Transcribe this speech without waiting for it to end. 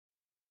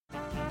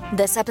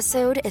This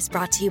episode is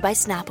brought to you by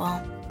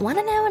Snapple. Want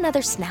to know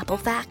another Snapple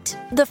fact?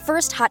 The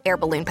first hot air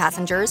balloon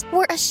passengers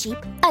were a sheep,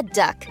 a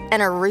duck,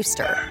 and a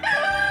rooster.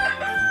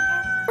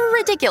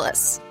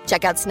 Ridiculous.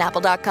 Check out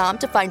Snapple.com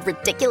to find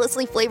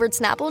ridiculously flavored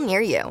Snapple near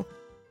you.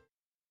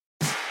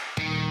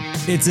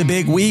 It's a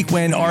big week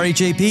when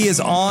RHAP is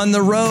on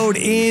the road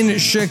in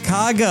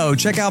Chicago.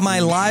 Check out my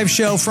live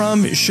show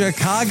from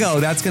Chicago.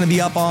 That's going to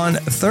be up on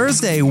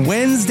Thursday.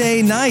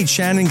 Wednesday night,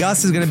 Shannon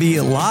Gus is going to be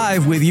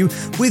live with you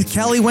with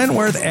Kelly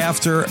Wentworth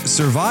after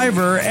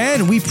Survivor.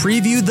 And we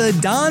preview the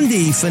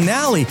Dondi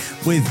finale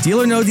with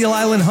Deal or No Deal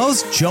Island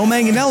host Joe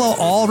Manganiello,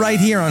 all right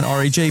here on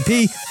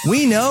RHAP.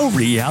 We know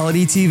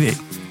reality TV.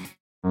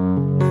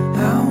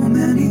 How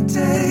many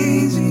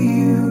days are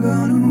you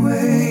gonna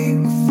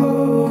wait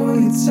before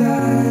you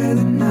tie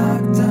the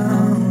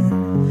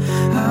knockdown?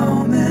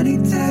 How many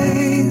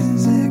days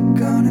is it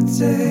gonna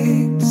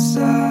take to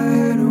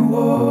decide to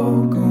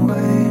walk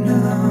away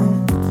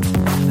now?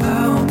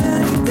 How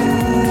many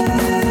days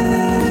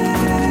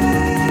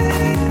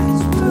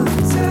will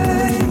it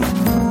take?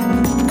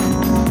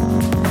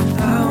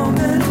 How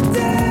many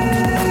days?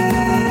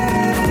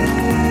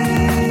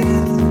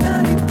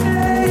 90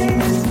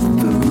 days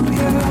to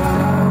booyah.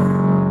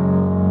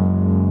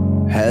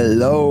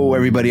 Hello,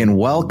 everybody, and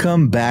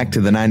welcome back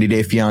to the 90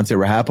 Day Fiance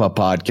Wrap-Up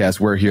Podcast.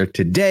 We're here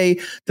today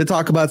to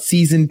talk about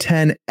Season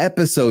 10,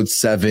 Episode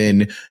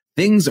 7.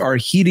 Things are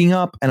heating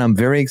up, and I'm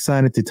very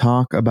excited to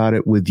talk about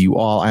it with you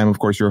all. I am, of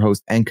course, your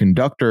host and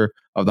conductor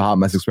of the Hot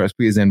Mess Express,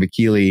 Priya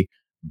Vakili,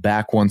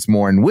 back once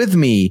more. And with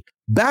me,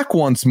 back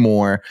once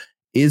more,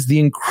 is the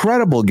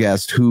incredible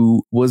guest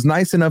who was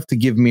nice enough to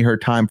give me her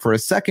time for a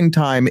second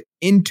time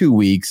in 2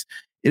 weeks.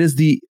 It is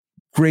the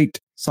great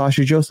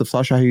Sasha Joseph.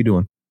 Sasha, how you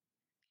doing?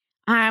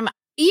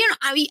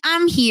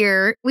 I'm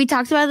here. We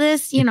talked about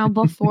this,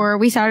 before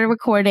we started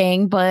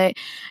recording, but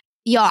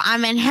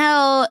I'm in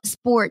hell.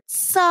 Sports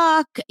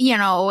suck.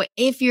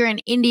 If you're an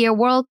India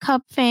World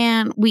Cup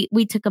fan,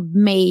 we took a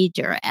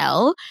major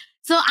L.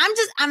 So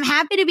I'm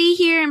happy to be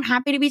here. I'm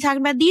happy to be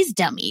talking about these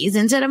dummies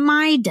instead of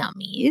my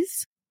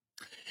dummies.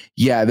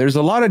 Yeah, there's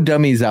a lot of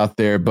dummies out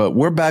there, but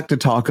we're back to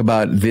talk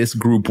about this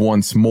group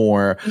once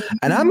more. Mm-hmm.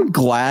 And I'm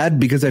glad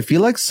because I feel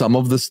like some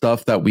of the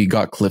stuff that we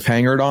got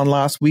cliffhangered on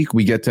last week,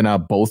 we get to now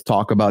both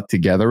talk about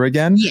together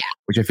again,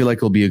 which I feel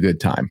like will be a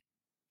good time.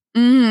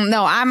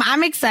 No,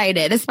 I'm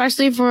excited,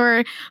 especially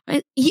for,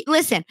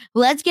 listen,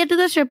 let's get to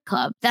the strip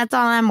club. That's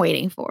all I'm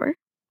waiting for.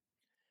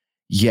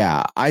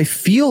 Yeah, I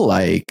feel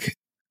like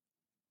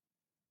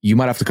you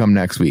might have to come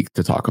next week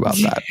to talk about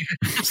that.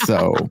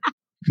 So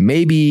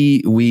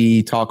maybe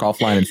we talk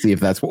offline and see if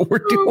that's what we're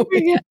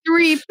doing.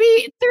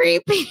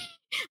 Three-peat.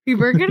 We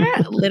were going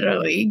to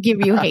literally give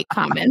you hate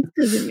comments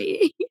because of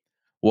me.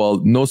 Well,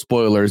 no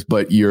spoilers,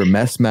 but your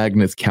Mess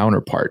Magnets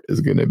counterpart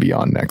is going to be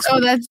on next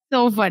week. Oh, that's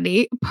so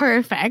funny.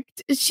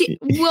 Perfect.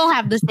 We'll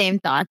have the same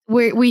thoughts.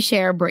 We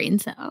share a brain,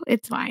 so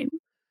it's fine.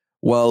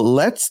 Well,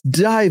 let's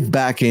dive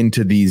back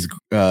into these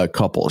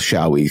couples,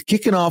 shall we?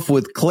 Kicking off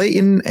with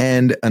Clayton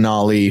and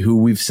Annalie, who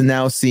we've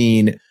now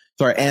seen...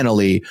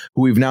 Annalie,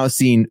 who we've now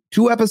seen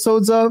 2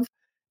 episodes of.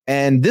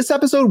 And this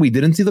episode, we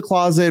didn't see the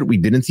closet. We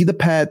didn't see the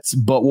pets.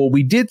 But what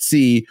we did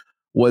see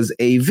was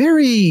a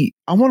very,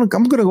 I'm going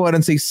to go ahead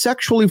and say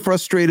sexually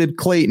frustrated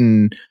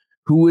Clayton,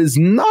 who is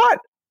not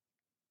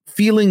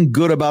feeling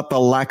good about the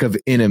lack of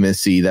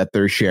intimacy that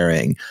they're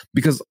sharing.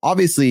 Because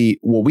obviously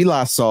what we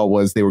last saw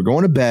was they were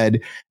going to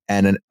bed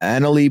and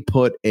Annalie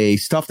put a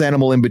stuffed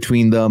animal in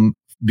between them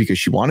because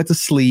she wanted to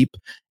sleep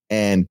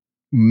and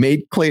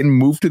made Clayton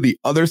move to the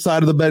other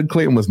side of the bed.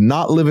 Clayton was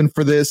not living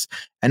for this.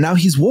 And now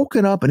he's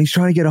woken up and he's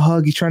trying to get a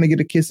hug. He's trying to get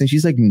a kiss. And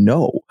she's like,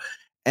 no.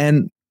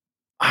 And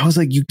I was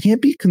like, you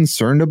can't be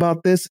concerned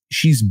about this.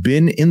 She's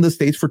been in the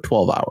States for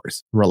 12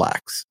 hours.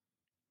 Relax.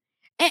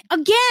 And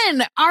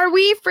again, are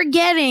we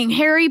forgetting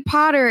Harry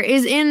Potter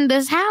is in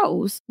this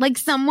house? Like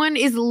someone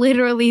is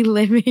literally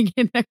living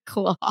in a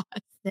closet.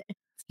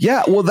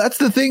 Yeah, well, that's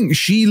the thing.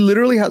 She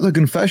literally has a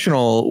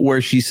confessional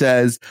where she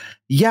says,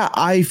 yeah,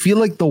 I feel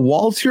like the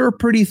walls here are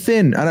pretty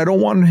thin and I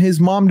don't want his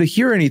mom to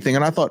hear anything.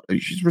 And I thought,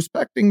 she's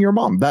respecting your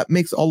mom. That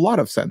makes a lot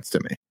of sense to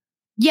me.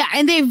 Yeah,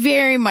 and they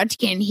very much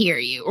can hear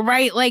you,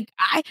 right? Like,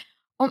 I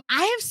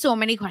have so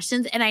many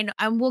questions and I know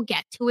I will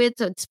get to it,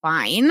 so it's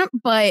fine.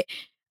 But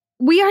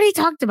we already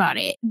talked about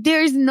it.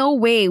 There's no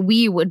way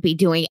we would be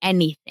doing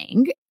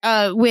anything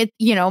with,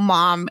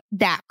 mom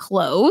that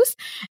close.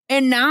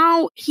 And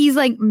now he's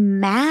like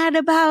mad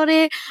about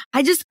it.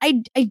 I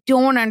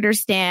don't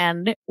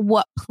understand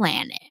what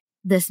planet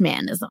this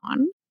man is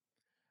on.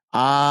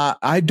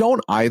 I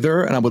don't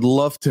either. And I would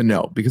love to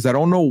know because I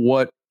don't know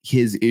what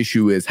his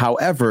issue is.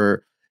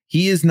 However,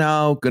 he is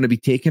now going to be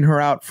taking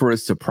her out for a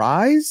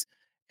surprise.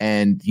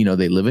 And,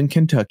 they live in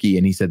Kentucky.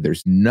 And he said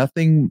there's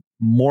nothing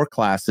more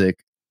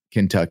classic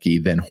Kentucky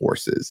than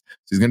horses.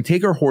 So he's going to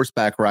take her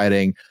horseback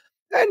riding.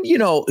 And,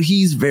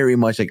 he's very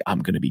much like, I'm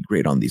going to be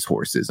great on these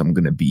horses. I'm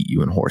going to beat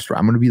you in horse ride.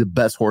 I'm going to be the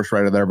best horse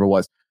rider that ever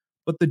was.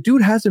 But the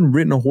dude hasn't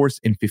ridden a horse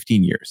in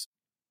 15 years.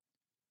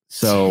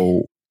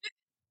 So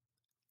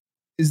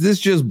is this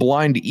just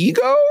blind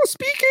ego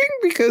speaking?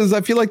 Because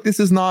I feel like this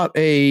is not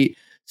a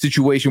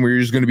situation where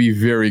you're just going to be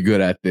very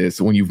good at this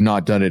when you've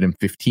not done it in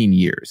 15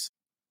 years.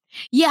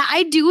 Yeah,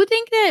 I do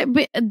think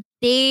that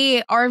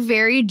they are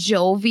very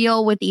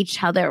jovial with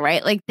each other,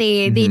 right? Like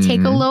they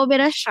take a little bit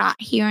of shot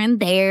here and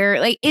there.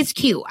 Like it's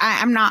cute.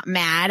 I'm not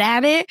mad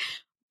at it,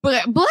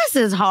 but bless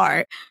his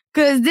heart,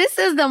 because this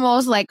is the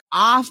most like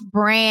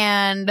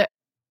off-brand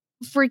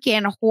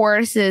freaking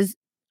horses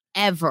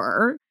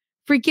ever.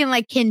 Freaking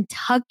like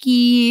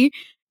Kentucky.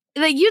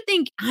 Like you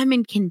think I'm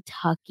in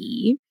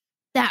Kentucky.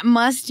 That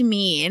must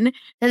mean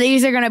that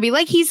these are going to be,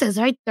 like he says,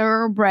 right?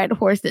 Thoroughbred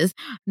horses.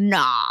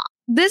 Nah.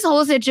 This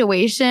whole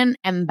situation,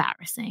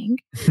 embarrassing.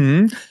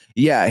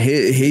 Yeah,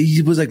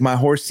 he was like, my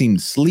horse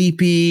seemed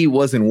sleepy,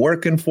 wasn't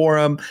working for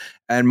him.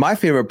 And my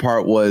favorite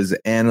part was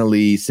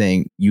Annalie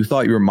saying, you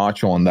thought you were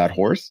macho on that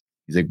horse?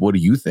 He's like, what do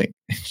you think?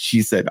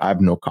 She said, I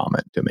have no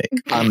comment to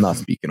make. I'm not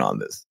speaking on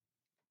this.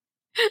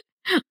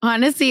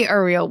 Honestly,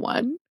 a real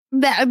one.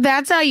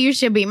 That's how you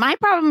should be. My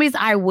problem is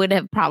I would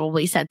have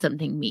probably said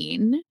something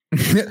mean.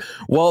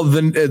 Well,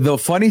 the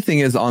funny thing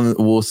is,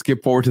 we'll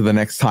skip forward to the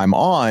next time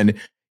on.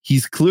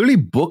 He's clearly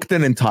booked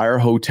an entire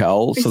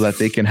hotel so that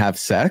they can have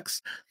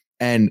sex.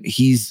 And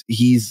he's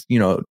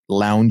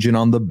lounging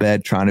on the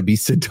bed trying to be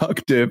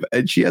seductive.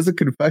 And she has a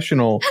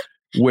confessional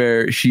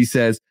where she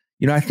says,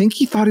 I think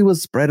he thought he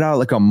was spread out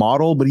like a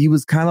model, but he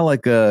was kind of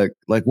like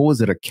what was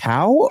it, a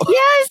cow?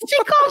 Yes,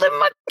 she called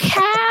him a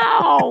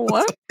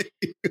cow.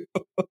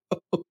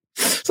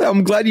 So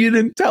I'm glad you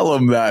didn't tell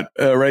him that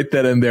right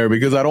then and there,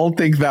 because I don't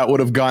think that would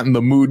have gotten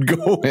the mood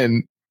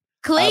going.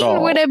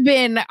 Clayton would have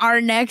been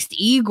our next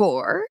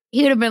Igor.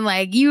 He would have been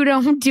like, you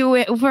don't do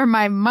it for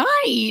my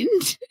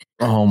mind.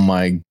 Oh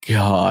my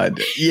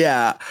God.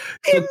 Yeah.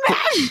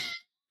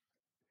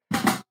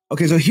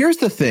 Okay, so here's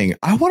the thing.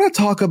 I want to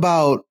talk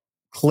about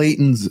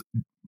Clayton's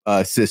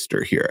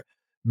sister here,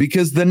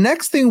 because the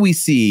next thing we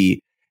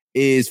see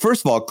is,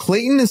 first of all,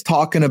 Clayton is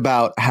talking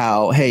about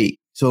how, hey,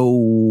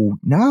 so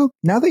now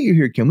that you're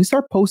here, can we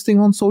start posting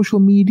on social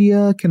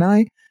media? Can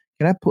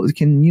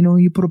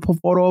you put a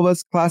photo of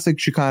us? Classic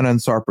Shekinah and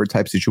Sarper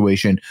type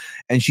situation.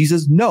 And she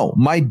says, no,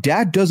 my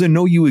dad doesn't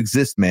know you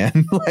exist,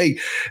 man.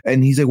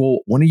 And he's like, well,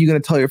 when are you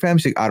going to tell your family?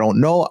 She's like, I don't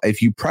know.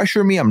 If you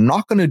pressure me, I'm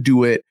not going to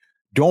do it.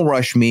 Don't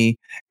rush me.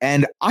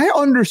 And I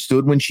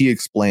understood when she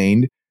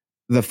explained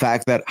the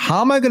fact that,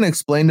 how am I going to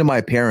explain to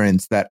my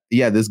parents that,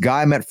 yeah, this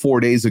guy I met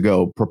 4 days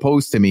ago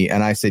proposed to me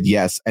and I said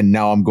yes, and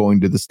now I'm going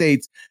to the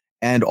States.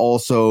 And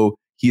also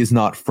he is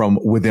not from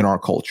within our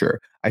culture.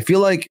 I feel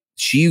like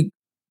she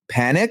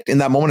panicked in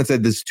that moment and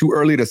said, this is too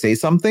early to say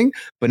something,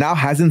 but now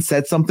hasn't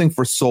said something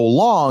for so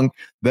long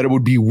that it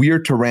would be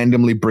weird to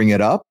randomly bring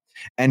it up.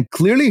 And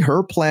clearly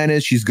her plan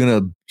is she's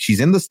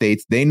in the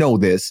States. They know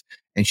this.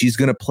 And she's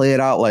going to play it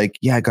out like,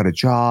 yeah, I got a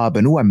job.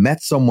 And I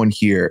met someone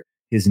here.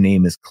 His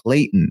name is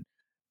Clayton,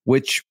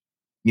 which,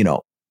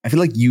 I feel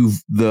like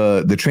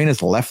the train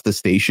has left the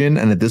station.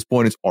 And at this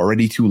point, it's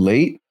already too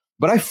late.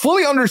 But I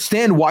fully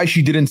understand why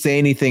she didn't say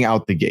anything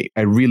out the gate.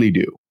 I really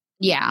do.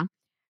 Yeah.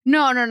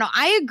 No.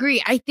 I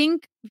agree. I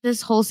think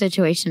this whole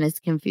situation is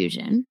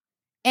confusion.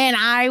 And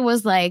I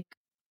was like,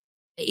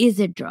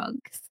 is it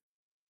drugs?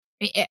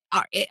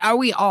 Are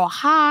we all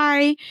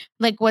high?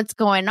 Like, what's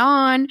going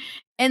on?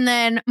 And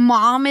then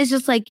mom is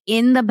just like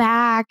in the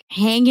back,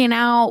 hanging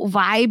out,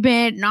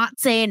 vibing, not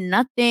saying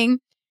nothing.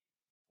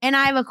 And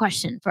I have a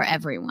question for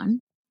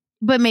everyone,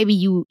 but maybe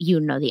you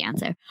know the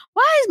answer.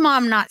 Why is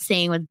mom not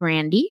staying with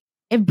Brandy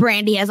if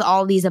Brandy has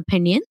all these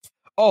opinions?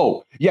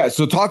 Oh, yeah.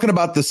 So talking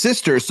about the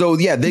sister. So,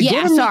 yeah, they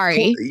go to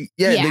sorry.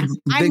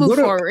 I move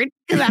forward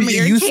because I'm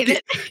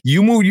irritated.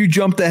 You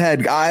jumped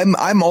ahead.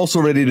 I'm also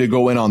ready to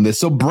go in on this.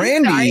 So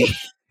Brandy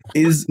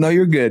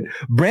you're good.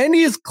 Brandy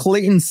is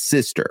Clayton's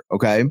sister.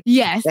 Okay.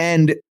 Yes.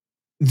 And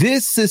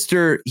this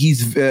sister,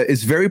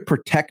 is very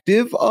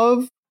protective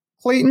of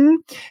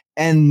Clayton.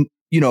 And,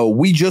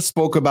 we just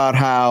spoke about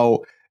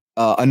how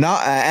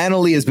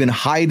Annalie has been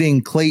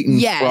hiding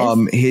Clayton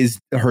from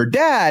her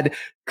dad.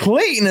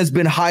 Clayton has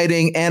been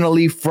hiding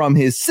Annalie from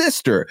his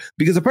sister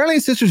because apparently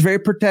his sister's very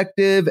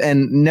protective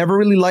and never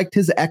really liked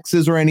his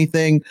exes or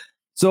anything.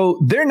 So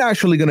they're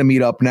naturally going to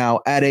meet up now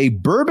at a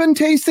bourbon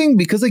tasting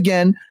because,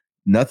 again,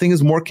 nothing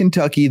is more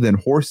Kentucky than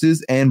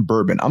horses and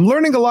bourbon. I'm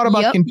learning a lot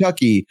about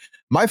Kentucky.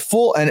 My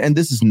full, and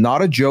this is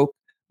not a joke,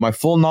 my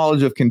full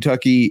knowledge of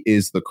Kentucky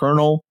is the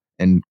Colonel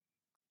and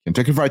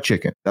Kentucky Fried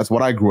Chicken. That's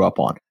what I grew up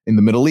on in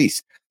the Middle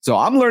East. So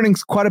I'm learning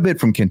quite a bit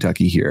from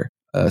Kentucky here,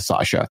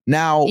 Sasha.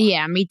 Now,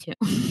 yeah, me too.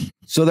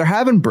 So they're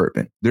having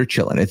bourbon. They're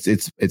chilling.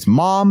 It's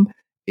mom,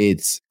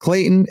 it's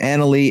Clayton,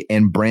 Annalie,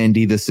 and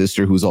Brandy, the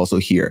sister, who's also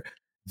here.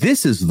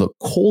 This is the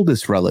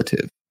coldest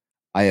relative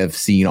I have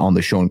seen on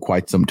the show in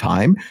quite some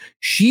time.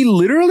 She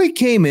literally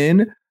came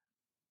in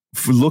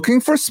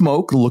looking for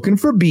smoke, looking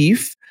for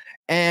beef,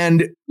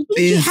 and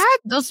she had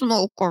the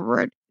smoke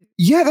already.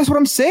 Yeah, that's what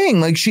I'm saying.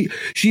 Like she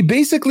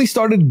basically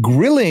started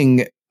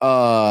grilling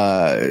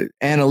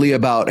Annalie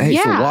about, hey,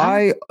 so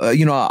why,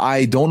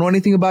 I don't know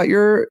anything about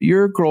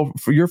your girl,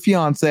 for your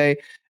fiance.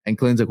 And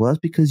Clayton's like, well, that's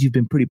because you've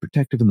been pretty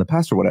protective in the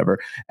past or whatever.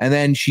 And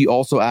then she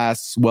also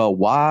asks, well,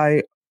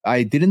 why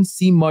I didn't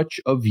see much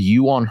of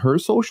you on her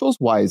socials.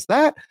 Why is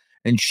that?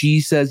 And she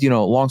says,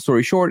 long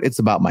story short, it's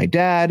about my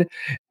dad.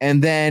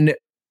 And then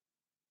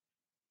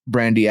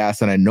Brandy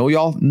asked, and I know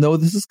y'all know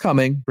this is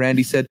coming.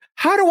 Brandy said,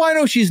 how do I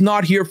know she's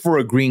not here for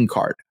a green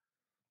card?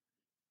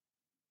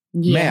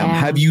 Yeah. Ma'am,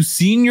 have you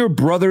seen your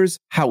brother's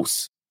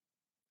house?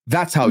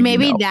 That's how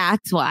maybe you know.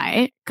 that's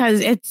why,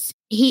 because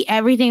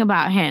everything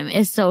about him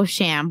is so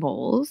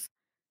shambles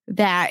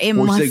that it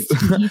must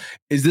be.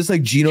 Is this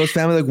like Gino's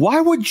family? Like,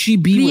 why would she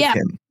be with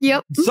him?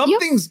 Yep.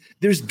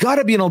 There's got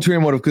to be an ulterior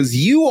motive because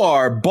you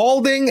are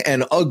balding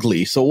and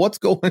ugly. So what's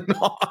going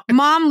on?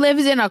 Mom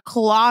lives in a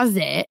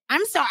closet.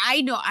 I'm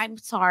sorry. I'm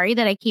sorry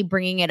that I keep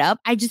bringing it up.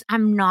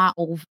 I'm not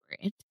over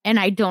it. And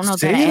I don't know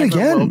that I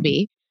ever will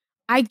be.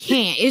 I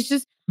can't. It's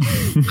just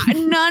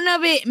none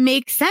of it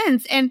makes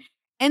sense.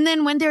 And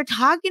then when they're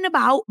talking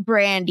about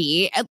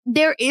Brandy,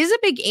 there is a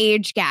big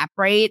age gap,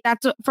 right?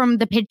 That's from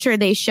the picture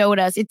they showed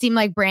us. It seemed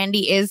like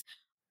Brandy is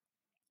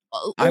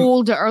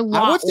older, or a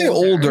lot I would say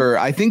older.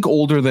 I think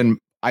older than,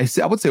 I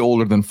would say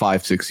older than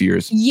 5-6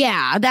 years.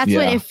 Yeah, that's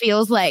what it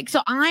feels like.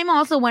 So I'm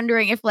also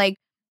wondering if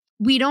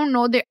we don't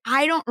know that.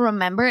 I don't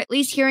remember at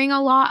least hearing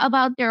a lot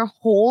about their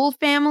whole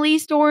family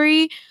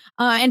story.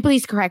 And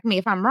please correct me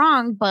if I'm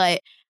wrong, but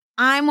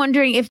I'm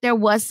wondering if there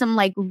was some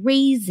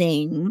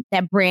raising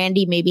that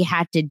Brandy maybe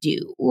had to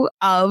do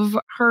of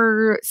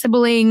her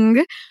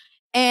sibling.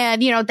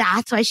 And,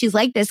 that's why she's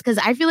like this. Because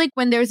I feel like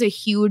when there's a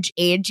huge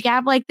age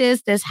gap like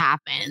this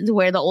happens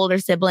where the older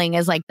sibling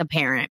is the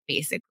parent,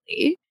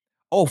 basically.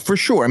 Oh, for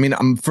sure. I mean,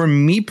 for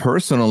me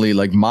personally,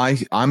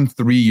 I'm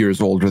 3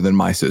 years older than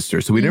my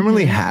sister. So we didn't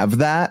really have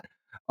that.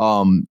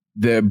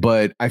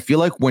 But I feel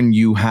like when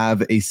you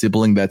have a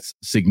sibling that's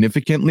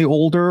significantly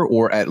older,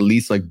 or at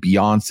least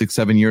beyond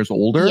 6-7 years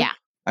older,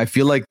 I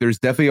feel like there's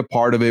definitely a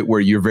part of it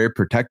where you're very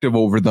protective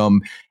over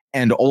them.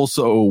 And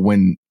also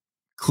when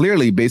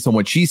clearly, based on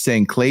what she's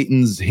saying,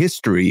 Clayton's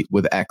history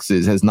with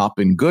exes has not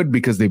been good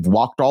because they've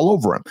walked all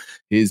over him.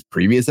 His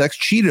previous ex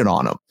cheated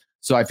on him.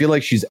 So I feel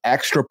like she's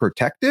extra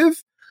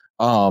protective.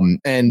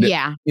 Naturally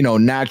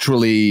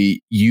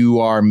you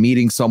are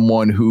meeting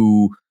someone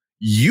who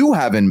you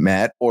haven't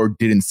met or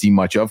didn't see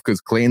much of because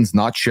Clayton's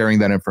not sharing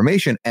that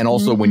information. And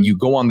also when you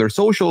go on their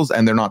socials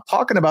and they're not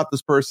talking about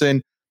this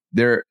person,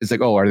 it's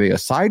oh, are they a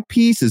side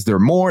piece? Is there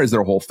more? Is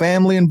their whole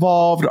family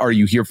involved? Are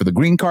you here for the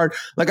green card?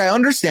 I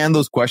understand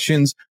those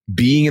questions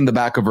being in the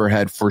back of her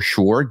head for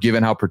sure,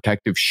 given how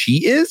protective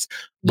she is.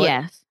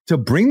 But to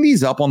bring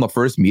these up on the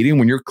first meeting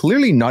when you're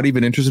clearly not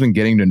even interested in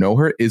getting to know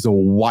her is a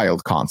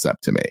wild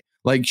concept to me.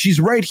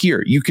 She's right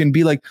here. You can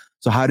be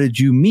so how did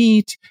you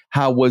meet?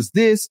 How was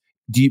this?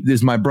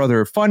 Is my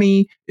brother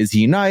funny? Is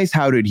he nice?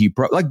 How did he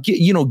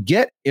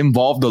get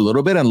involved a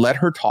little bit and let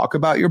her talk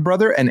about your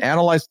brother and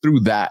analyze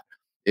through that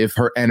if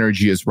her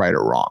energy is right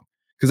or wrong.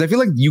 Because I feel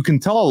like you can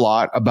tell a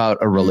lot about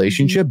a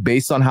relationship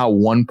based on how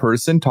one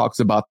person talks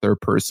about their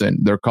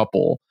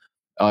couple.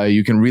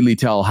 You can really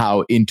tell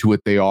how into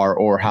it they are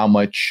or how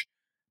much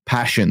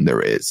passion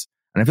there is.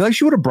 And I feel like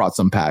she would have brought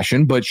some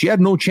passion, but she had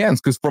no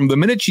chance because from the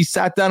minute she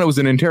sat down, it was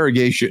an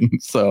interrogation.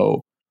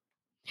 So.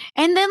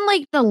 And then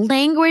the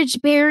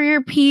language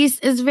barrier piece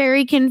is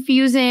very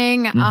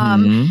confusing.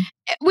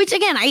 Which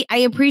again, I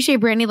appreciate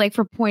Brandy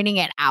for pointing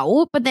it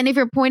out. But then if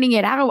you're pointing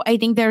it out, I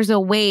think there's a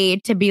way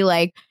to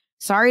be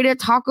sorry to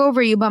talk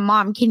over you, but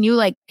Mom,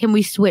 can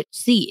we switch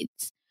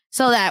seats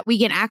so that we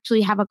can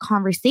actually have a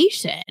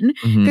conversation?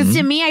 Because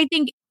to me, I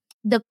think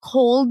the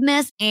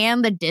coldness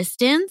and the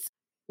distance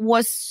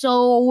was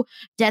so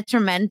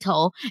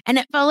detrimental. And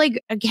it felt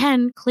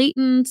again,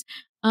 Clayton's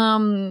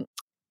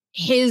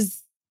his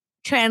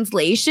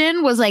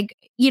translation was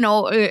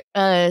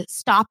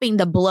stopping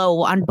the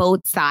blow on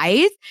both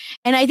sides.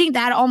 And I think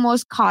that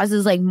almost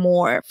causes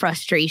more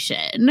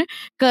frustration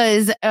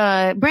because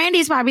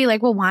Brandy's probably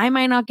well, why am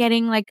I not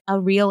getting a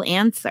real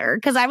answer?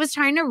 Because I was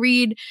trying to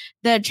read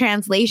the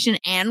translation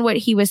and what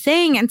he was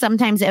saying, and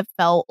sometimes it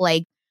felt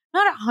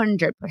not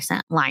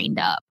 100% lined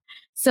up.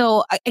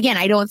 So again,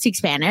 I don't speak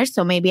Spanish,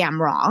 so maybe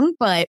I'm wrong,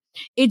 but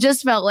it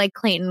just felt like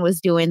Clayton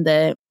was doing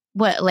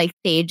what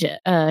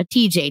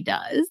TJ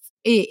does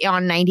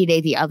on 90 Day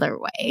the Other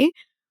Way,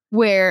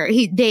 where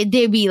they'd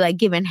be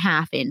given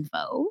half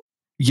info.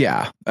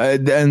 Yeah.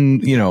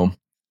 And,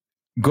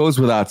 goes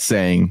without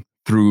saying,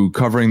 through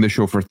covering the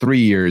show for 3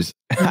 years,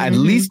 at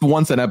least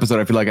once an episode,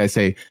 I feel like I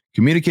say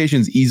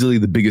communication is easily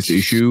the biggest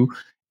issue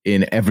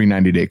in every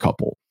 90 Day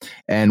couple.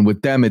 And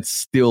with them, it's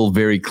still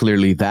very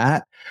clearly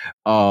that.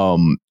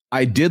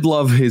 I did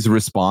love his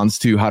response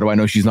to how do I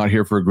know she's not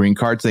here for a green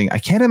card, saying, I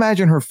can't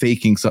imagine her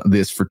faking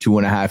this for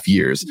 2.5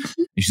 years.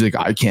 And she's like,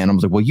 I can. I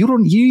was like, well, you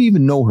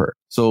even know her.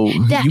 So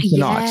you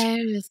cannot.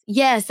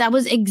 Yes, that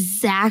was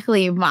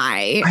exactly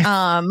my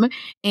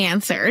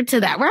answer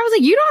to that, where I was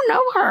like, you don't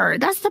know her.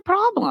 That's the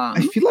problem.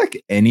 I feel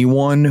like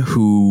anyone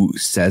who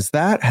says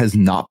that has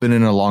not been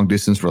in a long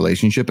distance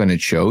relationship, and it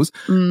shows.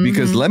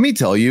 Because let me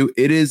tell you,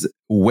 it is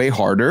way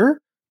harder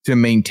to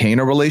maintain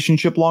a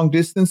relationship long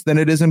distance than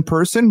it is in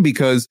person,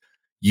 because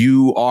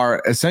you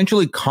are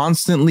essentially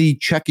constantly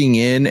checking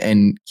in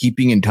and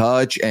keeping in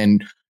touch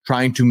and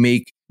trying to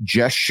make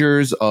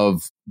gestures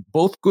of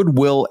both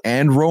goodwill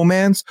and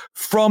romance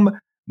from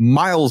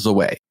miles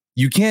away.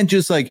 You can't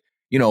just like,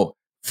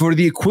 for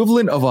the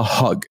equivalent of a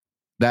hug,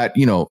 that,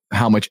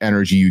 how much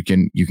energy you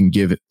can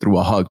give it through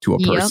a hug to a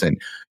person.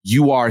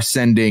 You are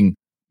sending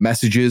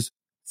messages,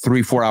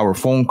 3-4 hour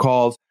phone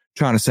calls,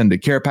 trying to send a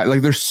care pack.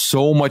 Like there's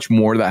so much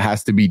more that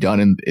has to be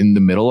done in the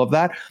middle of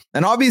that.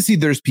 And obviously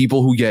there's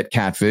people who get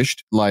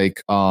catfished,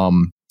 like,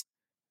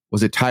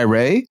 was it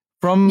Tyree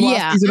from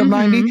last season of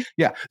 90?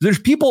 Yeah. There's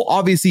people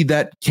obviously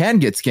that can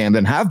get scammed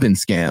and have been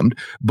scammed.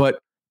 But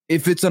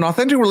if it's an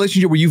authentic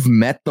relationship where you've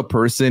met the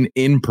person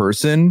in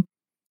person,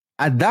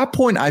 at that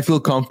point, I feel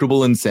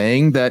comfortable in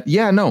saying that,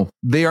 no,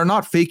 they are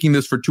not faking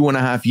this for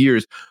 2.5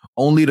 years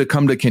only to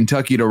come to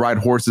Kentucky to ride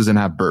horses and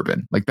have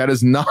bourbon. Like that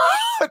is not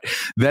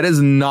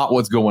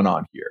what's going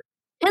on here.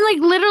 And like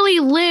literally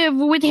live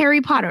with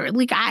Harry Potter.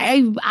 Like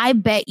I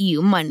bet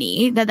you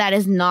money that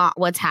is not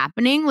what's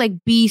happening. Like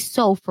be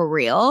so for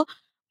real.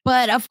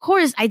 But of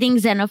course, I think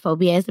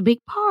xenophobia is a big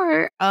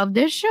part of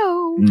this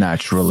show.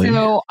 Naturally.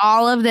 So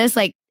all of this,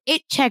 like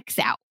it checks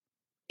out.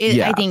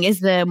 I think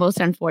is the most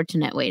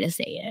unfortunate way to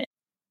say it.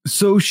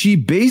 So she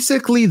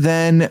basically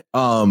then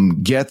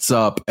gets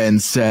up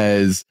and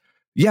says,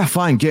 yeah,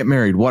 fine, get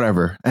married,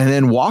 whatever. And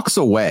then walks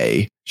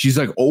away. She's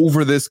like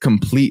over this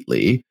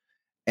completely.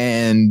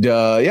 And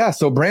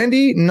so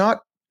Brandy, not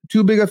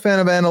too big a fan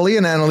of Annalie,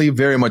 and Annalie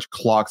very much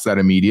clocks that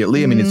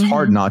immediately. I mean, it's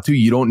hard not to.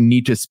 You don't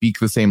need to speak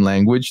the same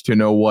language to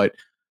know what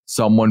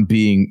someone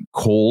being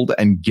cold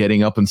and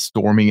getting up and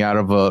storming out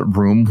of a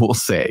room will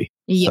say.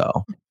 Yep.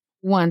 So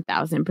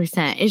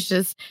 1000%. It's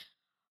just,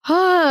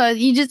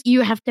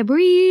 you have to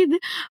breathe.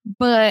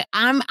 But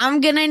I'm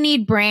gonna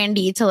need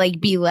Brandy to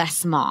like be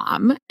less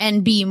mom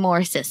and be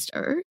more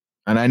sister.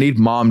 And I need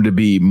mom to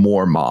be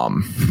more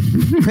mom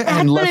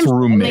and less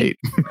roommate.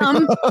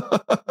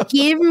 Like,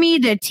 give me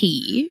the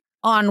tea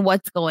on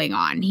what's going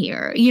on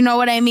here. You know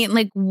what I mean?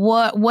 Like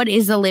what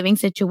is the living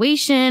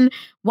situation?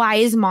 Why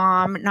is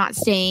mom not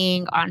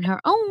staying on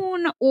her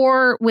own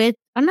or with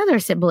another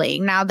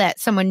sibling now that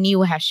someone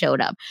new has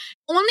showed up?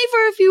 Only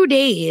for a few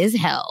days,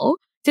 hell,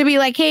 to be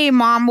like, hey,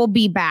 mom will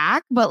be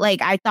back. But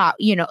like, I thought,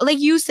 like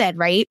you said,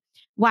 right?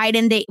 Why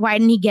didn't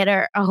he get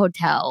her a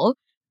hotel?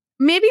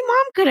 Maybe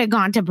mom could have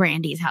gone to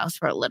Brandy's house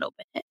for a little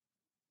bit.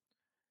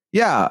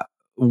 Yeah.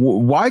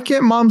 Why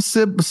can't mom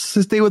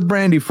stay with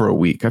Brandy for a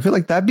week? I feel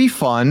like that'd be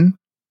fun.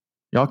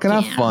 Y'all can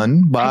have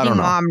fun, but I don't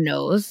know. Mom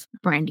knows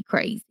Brandy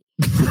crazy.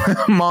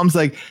 Mom's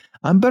like,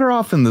 I'm better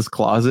off in this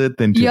closet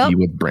than to be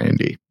with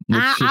Brandy.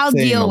 I'll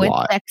deal with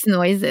sex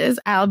noises.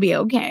 I'll be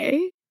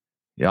okay.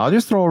 Yeah, I'll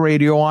just throw a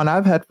radio on. I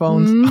have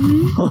headphones.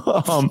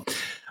 All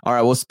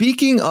right. Well,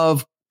 speaking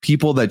of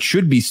people that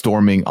should be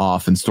storming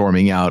off and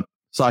storming out,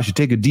 Sasha,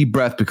 take a deep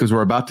breath because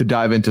we're about to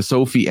dive into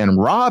Sophie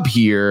and Rob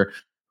here,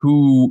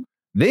 who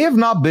they have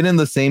not been in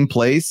the same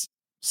place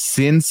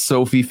since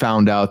Sophie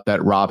found out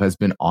that Rob has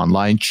been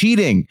online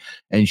cheating,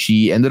 and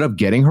she ended up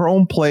getting her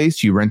own place.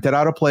 She rented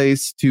out a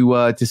place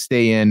to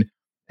stay in,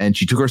 and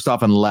she took her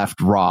stuff and left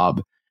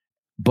Rob.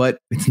 But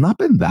it's not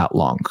been that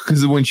long,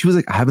 because when she was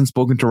like, I haven't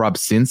spoken to Rob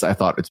since, I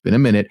thought it's been a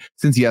minute,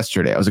 since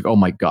yesterday. I was like, oh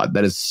my God,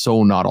 that is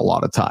so not a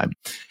lot of time.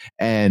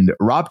 And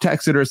Rob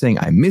texted her saying,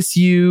 I miss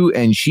you.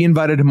 And she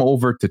invited him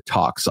over to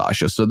talk,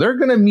 Sasha. So they're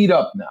going to meet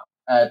up now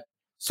at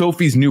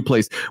Sophie's new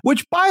place,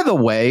 which, by the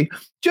way,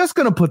 just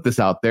going to put this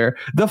out there.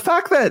 The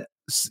fact that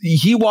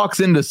he walks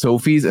into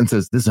Sophie's and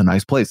says, this is a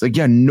nice place. Like,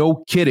 yeah,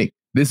 no kidding.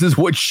 This is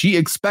what she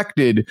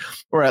expected,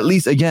 or at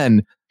least,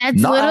 again,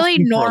 that's literally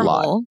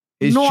normal.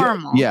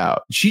 Normal.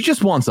 She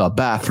just wants a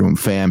bathroom,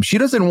 fam. She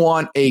doesn't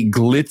want a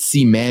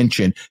glitzy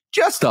mansion,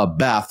 just a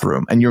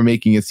bathroom. And you're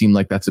making it seem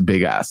like that's a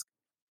big ask.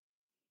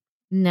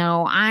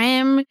 No,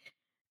 I'm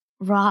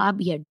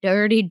Rob, you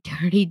dirty,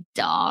 dirty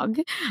dog.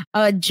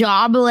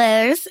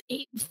 Jobless,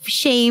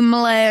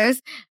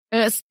 shameless,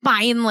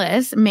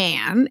 spineless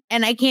man.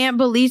 And I can't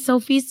believe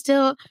Sophie's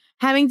still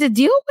having to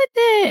deal with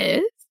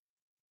this.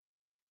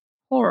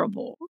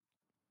 Horrible.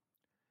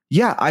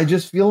 Yeah, I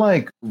just feel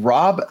like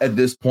Rob at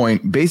this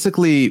point,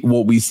 basically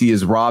what we see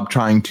is Rob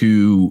trying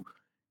to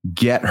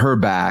get her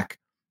back,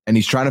 and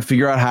he's trying to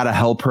figure out how to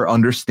help her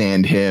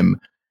understand him.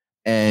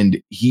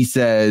 And he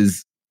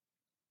says,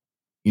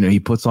 he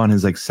puts on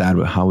his like sad,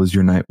 how was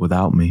your night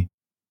without me?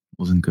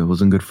 Wasn't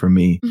good for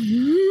me.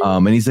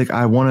 And he's like,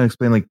 I want to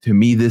explain, like, to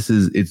me, it's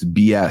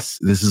BS.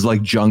 This is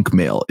like junk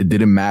mail. It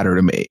didn't matter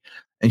to me.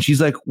 And she's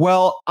like,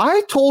 well,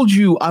 I told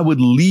you I would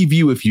leave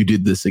you if you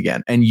did this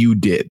again. And you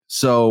did.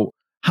 So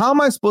how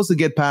am I supposed to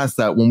get past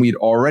that when we'd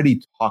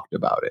already talked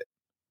about it?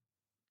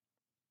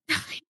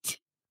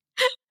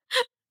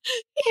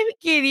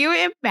 Can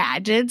you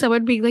imagine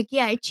someone being like,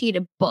 yeah, I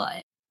cheated,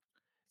 but...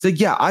 It's like,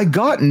 yeah, I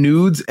got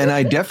nudes and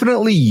I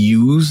definitely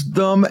used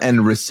them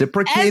and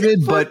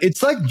reciprocated, but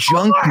it's like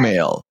junk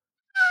mail.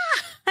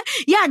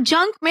 Yeah,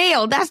 junk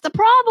mail. That's the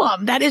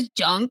problem. That is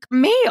junk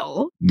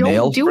mail. Don't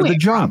Mail do for it. The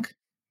junk.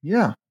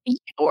 Yeah.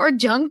 or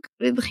junk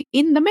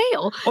in the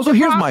mail. Also,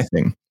 here's my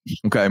thing.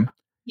 Okay.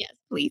 Yes,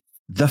 please.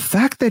 The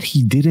fact that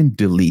he didn't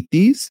delete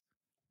these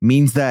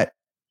means that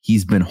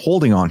he's been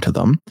holding on to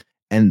them.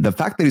 And the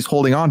fact that he's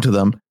holding on to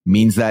them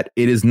means that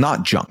it is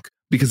not junk.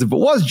 Because if it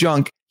was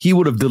junk, he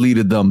would have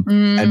deleted them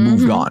and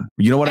moved on.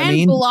 You know what I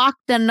mean? And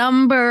blocked the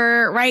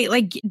number, right?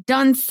 Like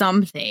done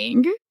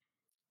something.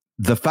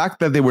 The fact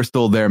that they were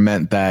still there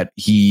meant that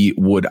he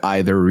would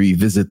either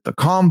revisit the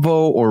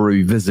convo or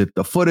revisit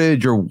the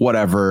footage or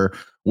whatever,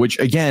 which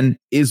again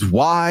is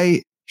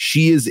why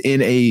she is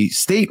in a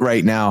state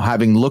right now,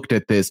 having looked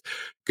at this,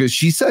 because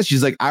she says,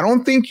 she's like, I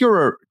don't think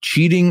you're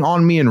cheating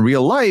on me in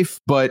real life,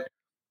 but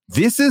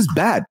this is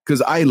bad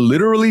because I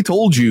literally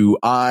told you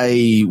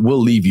I will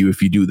leave you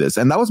if you do this.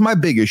 And that was my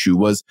big issue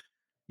was,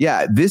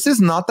 yeah, this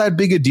is not that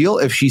big a deal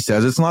if she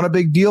says it's not a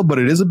big deal, but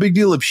it is a big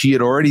deal if she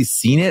had already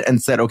seen it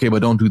and said, okay,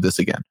 but don't do this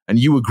again. And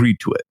you agreed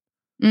to it.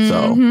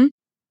 So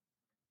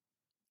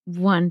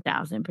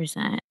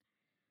 1000%.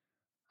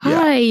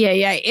 Yeah.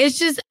 Yeah. It's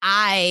just,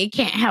 I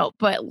can't help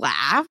but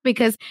laugh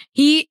because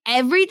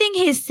everything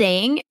he's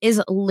saying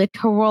is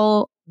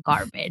literal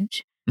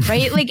garbage.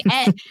 Right? Like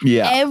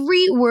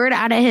every word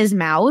out of his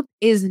mouth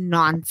is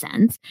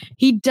nonsense.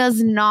 He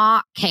does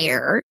not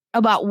care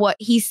about what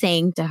he's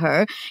saying to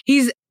her.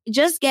 He's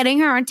just getting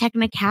her on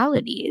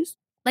technicalities.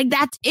 Like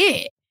that's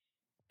it.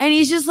 And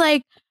he's just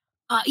like,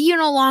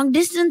 long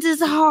distance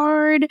is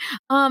hard.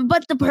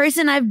 But the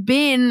person I've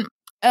been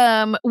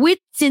with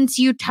since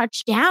you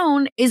touched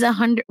down is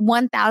 1,000%,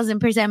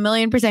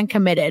 1,000,000%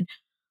 committed.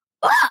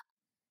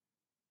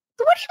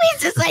 What do you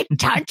mean it's like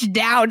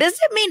touchdown? Does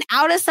it mean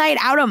out of sight,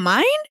 out of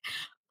mind?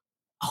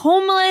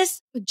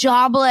 Homeless,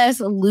 jobless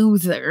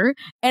loser.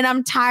 And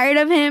I'm tired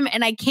of him.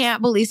 And I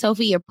can't believe,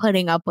 Sophie, you're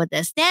putting up with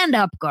this. Stand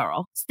up,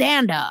 girl.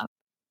 Stand up.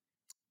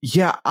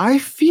 Yeah, I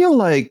feel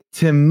like,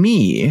 to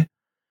me,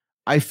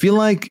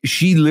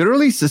 she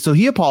literally says, so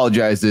he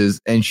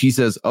apologizes and she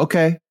says,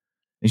 okay.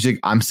 And she's like,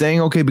 I'm saying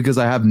okay because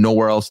I have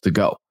nowhere else to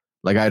go.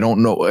 Like, I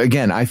don't know.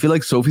 Again, I feel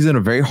like Sophie's in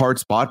a very hard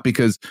spot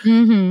because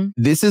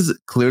this is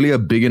clearly a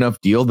big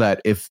enough deal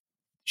that if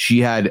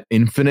she had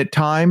infinite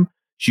time,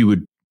 she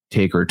would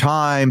take her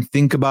time,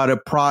 think about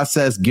it,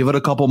 process, give it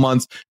a couple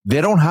months. They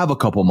don't have a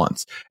couple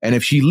months. And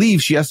if she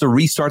leaves, she has to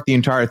restart the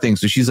entire thing.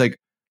 So she's like,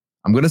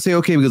 I'm going to say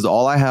okay because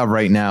all I have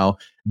right now.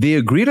 They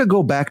agree to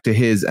go back to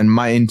his. And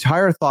my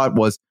entire thought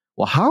was,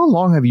 well, how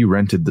long have you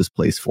rented this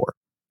place for?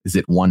 Is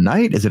it one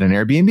night? Is it an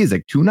Airbnb? Is it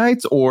like 2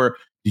 nights? Or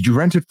did you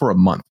rent it for a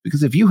month?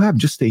 Because if you have,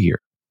 just stay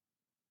here.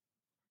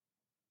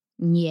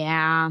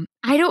 Yeah,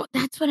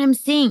 that's what I'm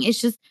saying.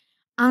 It's just,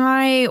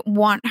 I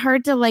want her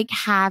to like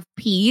have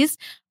peace.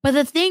 But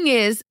the thing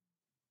is,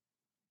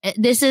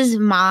 this is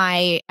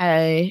my,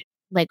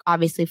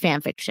 obviously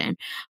fan fiction.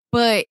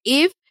 But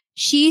if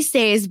she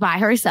stays by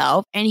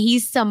herself and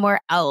he's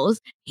somewhere else,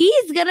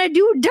 he's going to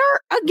do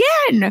dirt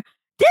again.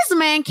 This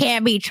man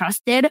can't be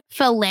trusted.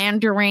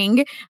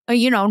 Philandering,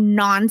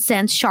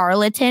 nonsense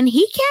charlatan.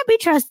 He can't be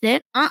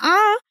trusted.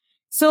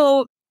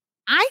 So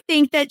I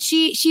think that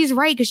she's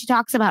right because she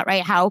talks about,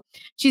 right, how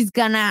she's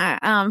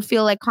gonna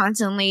feel like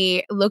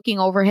constantly looking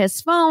over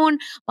his phone,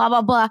 blah,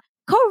 blah, blah.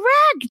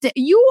 Correct.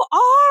 You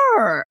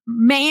are,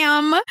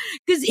 ma'am,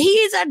 because he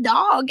is a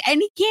dog and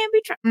he can't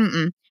be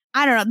trusted.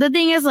 I don't know. The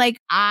thing is, like,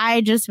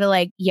 I just feel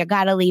like you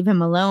gotta leave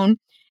him alone.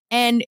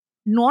 And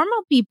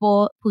normal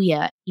people,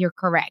 Puya, you're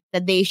correct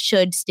that they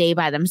should stay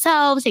by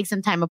themselves, take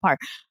some time apart.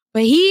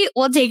 But he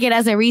will take it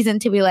as a reason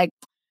to be like,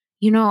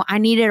 I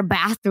needed a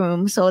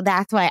bathroom, so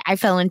that's why I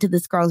fell into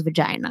this girl's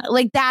vagina.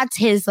 Like that's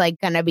his, like,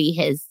 gonna be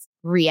his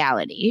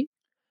reality.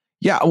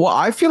 Yeah, well,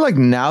 I feel like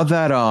now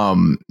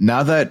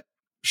that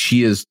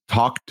she has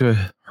talked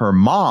to her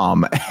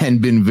mom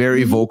and been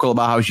very vocal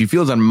about how she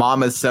feels, and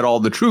mom has said all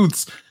the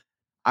truths,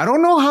 I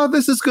don't know how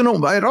this is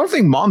gonna. I don't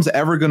think mom's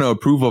ever gonna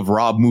approve of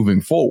Rob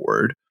moving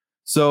forward.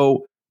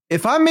 So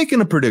if I'm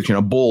making a prediction,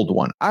 a bold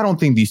one, I don't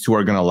think these two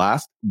are gonna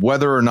last,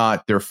 whether or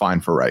not they're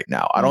fine for right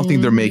now. I don't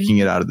think they're making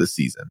it out of the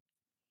season.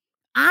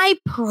 I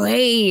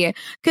pray,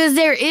 because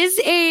there is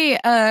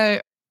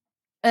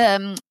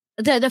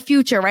the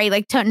future, right?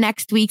 Like to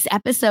next week's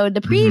episode,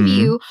 the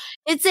preview,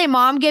 it's a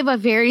mom gave a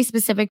very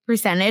specific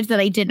percentage that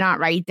I did not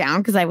write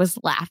down because I was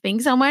laughing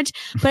so much.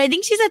 But I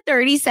think she's at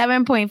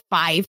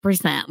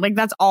 37.5%. Like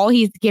that's all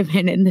he's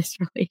given in this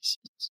relationship.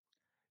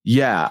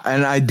 Yeah,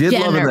 and I did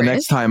love it the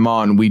next time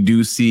on, we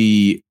do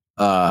see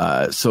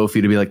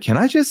Sophie to be like, can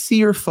I just see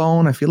your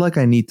phone? I feel like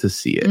I need to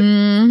see it.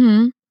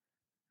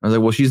 I was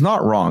like, well, she's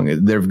not wrong.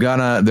 They're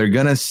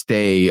gonna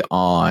stay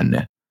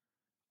on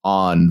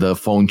the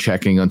phone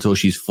checking until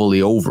she's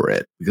fully over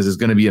it, because it's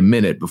gonna be a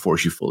minute before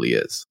she fully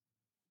is.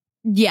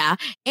 Yeah,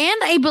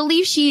 and I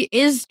believe she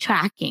is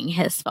tracking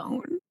his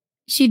phone.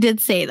 She did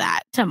say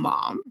that to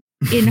mom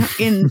in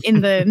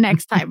the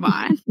next time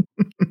on.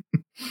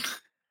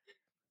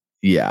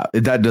 Yeah,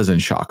 that doesn't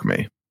shock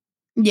me.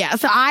 Yeah,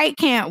 so I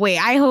can't wait.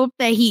 I hope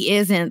that he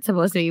isn't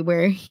supposed to be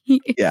where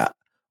he is. Yeah.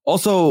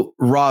 Also,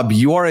 Rob,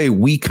 you are a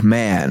weak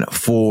man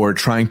for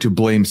trying to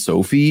blame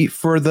Sophie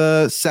for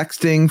the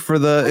sexting, for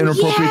the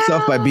inappropriate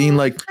stuff by being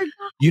like,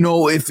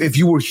 if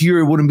you were here,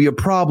 it wouldn't be a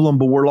problem,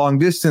 but we're long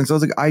distance. I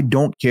was like, I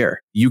don't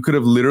care. You could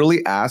have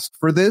literally asked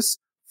for this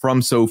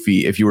from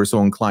Sophie if you were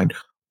so inclined.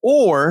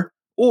 Or,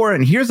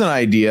 and here's an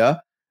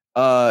idea,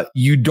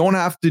 you don't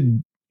have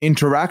to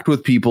interact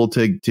with people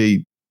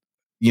to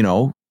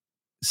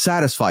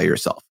satisfy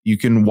yourself. You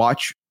can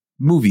watch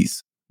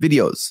movies,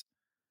 videos,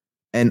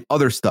 and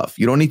other stuff.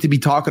 You don't need to be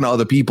talking to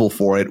other people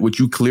for it, which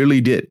you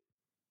clearly did.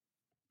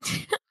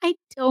 I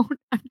don't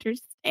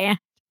understand.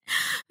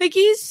 Like,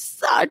 he's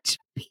such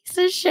a piece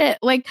of shit.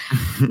 Like,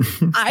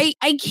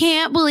 I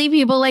can't believe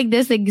people like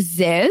this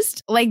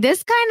exist. Like,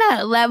 this kind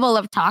of level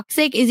of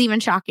toxic is even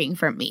shocking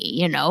for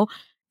me,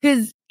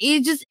 because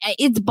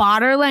it's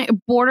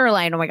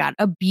borderline, oh my God,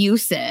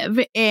 abusive.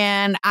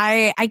 And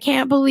I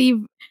can't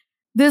believe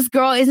this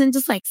girl isn't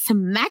just like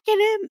smacking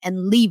him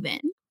and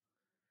leaving.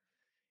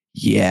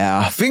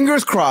 Yeah,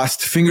 fingers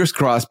crossed,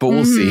 but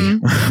we'll see.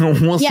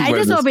 We'll see. I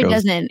just hope it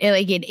doesn't,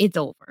 it's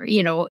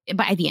over,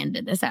 but at the end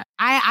of this,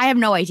 I have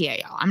no idea,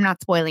 y'all. I'm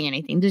not spoiling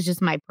anything. This is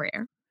just my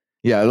prayer.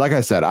 Yeah, like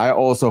I said, I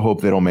also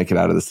hope they don't make it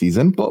out of the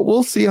season, but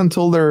we'll see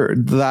until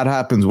that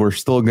happens. We're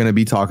still going to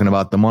be talking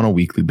about them on a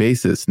weekly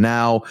basis.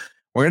 Now,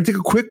 we're going to take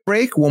a quick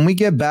break. When we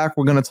get back,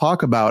 we're going to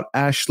talk about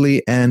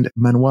Ashley and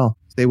Manuel.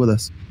 Stay with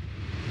us.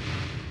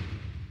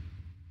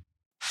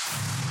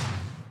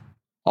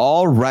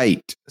 All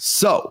right.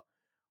 So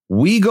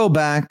we go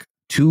back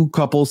to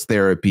couples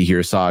therapy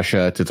here,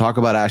 Sasha, to talk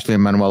about Ashley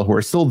and Manuel, who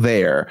are still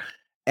there.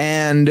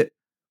 And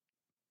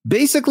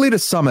basically, to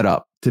sum it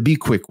up, to be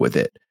quick with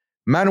it,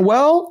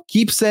 Manuel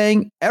keeps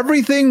saying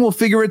everything will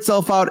figure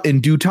itself out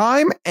in due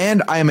time,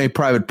 and I am a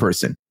private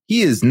person.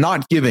 He is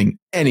not giving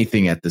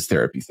anything at this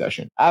therapy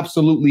session.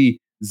 Absolutely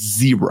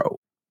zero.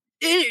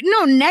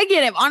 No,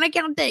 negative on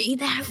account of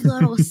that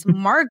little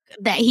smirk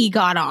that he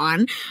got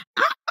on.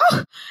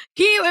 Can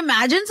you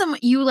imagine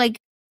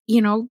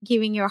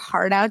giving your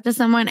heart out to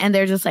someone and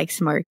they're just like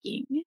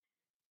smirking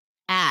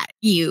at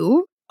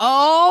you?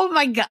 Oh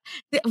my God.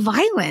 The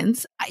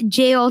violence,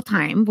 jail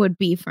time would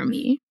be for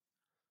me.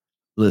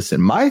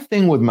 Listen, my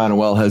thing with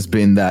Manuel has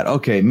been that,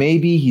 okay,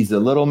 maybe he's a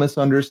little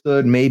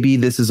misunderstood. Maybe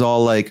this is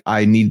all like,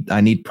 I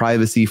need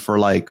privacy for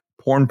like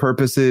porn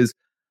purposes.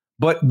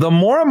 But the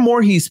more and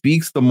more he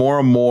speaks, the more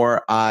and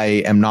more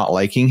I am not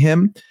liking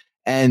him.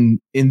 And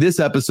in this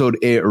episode,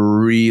 it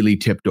really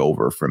tipped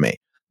over for me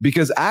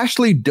because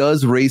Ashley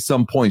does raise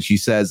some points. She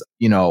says,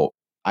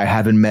 I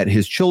haven't met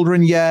his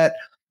children yet.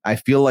 I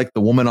feel like the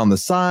woman on the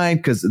side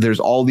because there's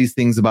all these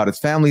things about his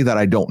family that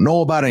I don't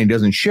know about and he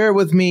doesn't share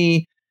with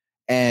me.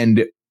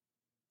 And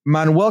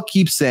Manuel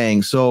keeps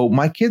saying, so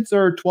my kids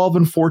are 12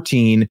 and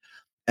 14,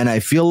 and I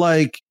feel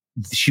like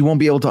she won't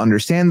be able to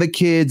understand the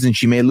kids and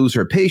she may lose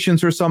her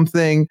patience or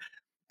something.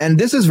 And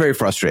this is very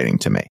frustrating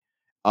to me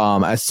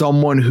as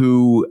someone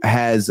who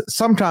has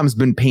sometimes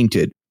been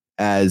painted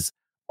as,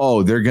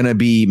 oh, they're going to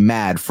be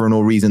mad for no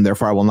reason,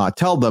 therefore I will not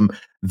tell them.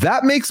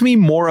 That makes me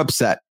more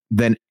upset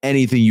than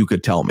anything you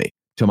could tell me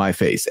to my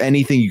face,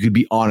 anything you could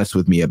be honest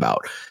with me about.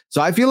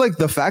 So I feel like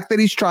the fact that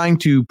he's trying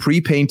to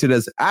pre-paint it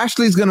as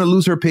Ashley's going to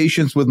lose her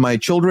patience with my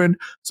children,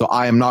 so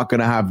I am not going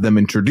to have them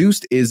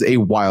introduced, is a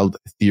wild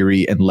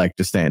theory and leg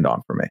to stand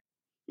on for me.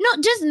 No,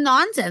 just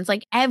nonsense.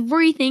 Like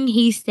everything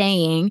he's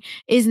saying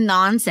is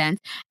nonsense.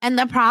 And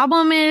the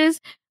problem is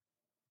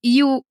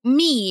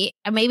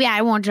maybe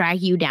I won't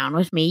drag you down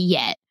with me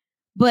yet,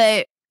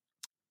 but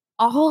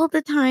all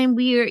the time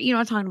we're,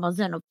 talking about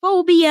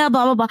xenophobia,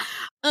 blah, blah,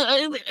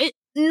 blah.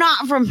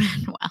 Not from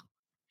Manuel.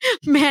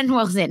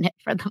 Manuel's in it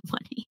for the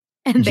money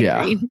and the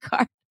green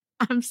card.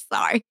 I'm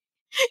sorry.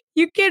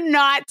 You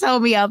cannot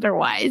tell me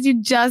otherwise.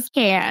 You just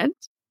can't.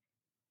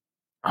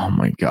 Oh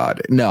my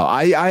God. No,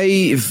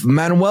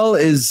 Manuel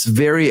is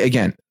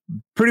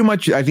pretty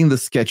much, I think, the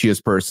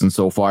sketchiest person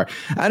so far.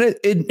 And it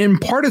in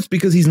part it's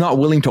because he's not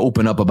willing to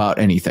open up about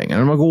anything. And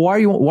I'm like,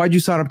 well, why'd you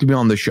sign up to be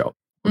on the show?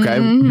 Okay.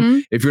 Mm-hmm.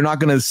 If you're not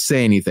going to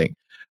say anything.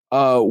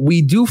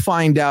 We do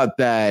find out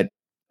that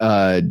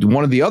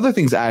one of the other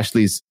things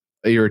Ashley's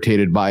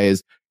irritated by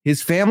is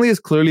his family is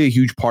clearly a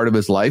huge part of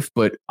his life,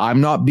 but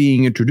I'm not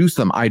being introduced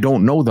to them. I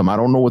don't know them. I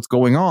don't know what's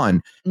going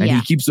on. And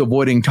he keeps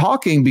avoiding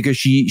talking because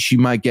she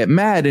might get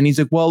mad. And he's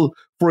like, well,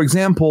 for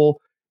example,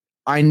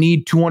 I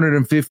need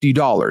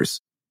 $250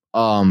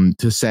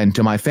 to send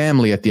to my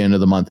family at the end of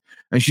the month.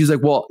 And she's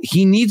like, well,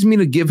 he needs me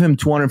to give him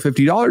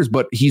 $250,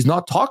 but he's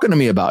not talking to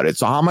me about it.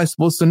 So how am I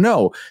supposed to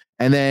know?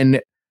 And then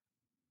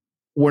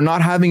we're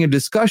not having a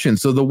discussion.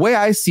 So the way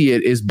I see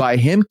it is by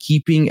him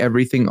keeping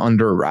everything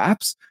under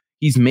wraps,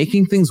 he's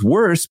making things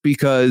worse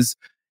because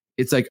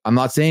it's like, I'm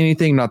not saying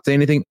anything.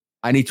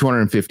 I need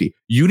 250.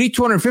 You need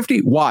 250?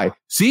 Why?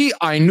 See,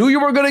 I knew you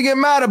were going to get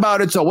mad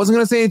about it, so I wasn't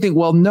going to say anything.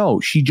 Well, no,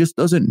 she just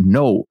doesn't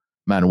know,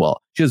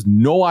 Manuel. She has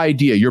no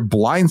idea. You're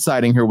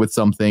blindsiding her with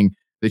something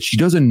that she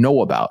doesn't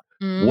know about.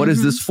 Mm-hmm. What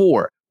is this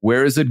for?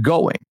 Where is it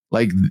going?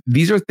 Like,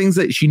 these are things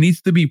that she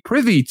needs to be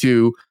privy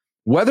to.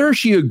 whether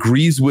she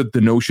agrees with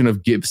the notion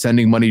of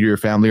sending money to your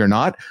family or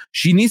not,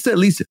 she needs to at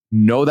least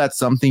know that's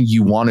something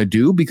you want to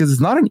do, because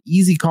it's not an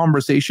easy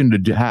conversation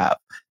to have.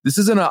 This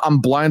isn't a I'm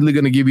blindly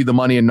going to give you the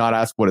money and not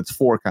ask what it's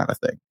for kind of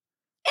thing.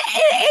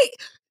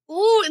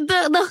 Ooh,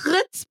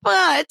 the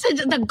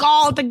chutzpah, the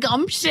gall, the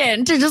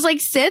gumption to just like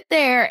sit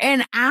there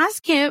and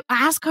ask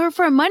her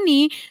for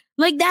money.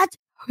 Like, that's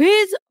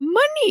his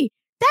money.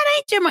 That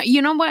ain't your money.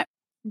 You know what?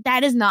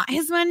 That is not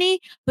his money.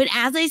 But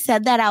as I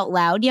said that out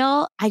loud,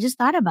 y'all, I just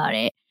thought about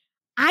it.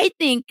 I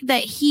think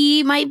that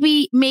he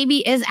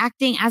maybe is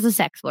acting as a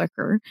sex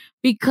worker,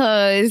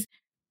 because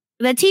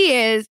the tea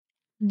is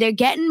they're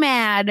getting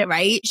mad,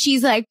 right?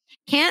 She's like,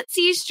 can't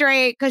see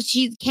straight because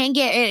she can't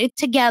get it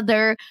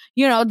together.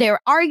 You know,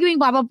 they're arguing,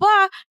 blah, blah,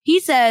 blah. He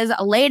says,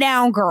 lay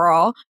down,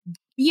 girl,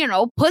 you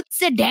know,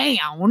 puts it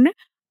down,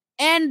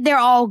 and they're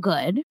all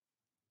good.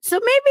 So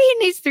maybe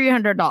he needs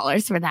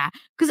 $300 for that.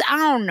 Because I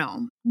don't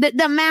know.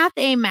 The math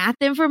ain't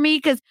mathing for me,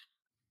 because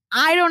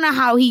I don't know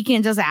how he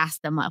can just ask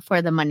them up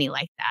for the money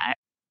like that.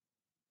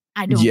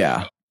 I don't.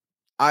 Yeah.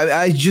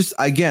 I just,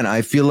 again,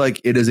 I feel like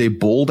it is a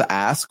bold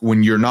ask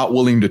when you're not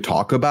willing to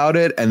talk about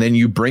it, and then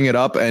you bring it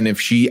up. And if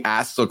she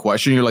asks a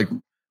question, you're like,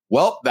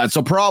 well, that's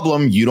a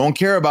problem. You don't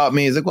care about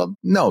me. It's like, well,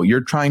 no, you're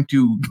trying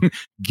to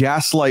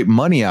gaslight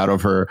money out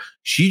of her.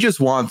 She just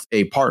wants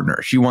a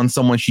partner. She wants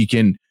someone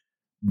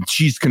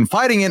she's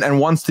confiding in and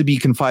wants to be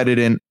confided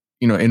in,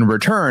 you know, in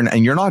return.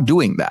 And you're not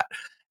doing that.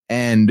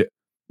 And,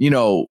 you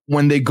know,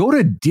 when they go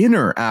to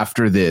dinner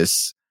after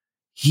this,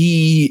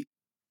 he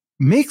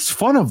makes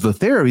fun of the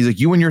therapist. He's like,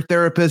 you and your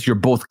therapist, you're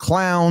both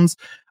clowns.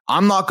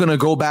 I'm not going to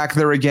go back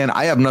there again.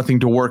 I have nothing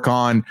to work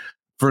on.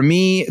 For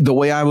me, the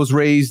way I was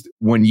raised,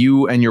 when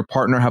you and your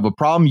partner have a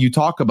problem, you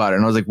talk about it.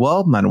 And I was like,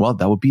 well, Manuel,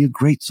 that would be a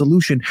great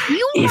solution.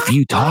 If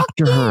you talk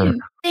to her,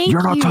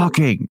 you're not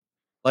talking.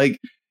 Like,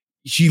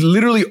 she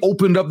literally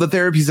opened up the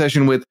therapy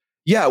session with,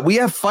 yeah, we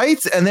have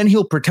fights, and then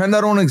he'll pretend I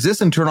don't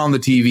exist and turn on the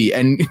TV.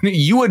 And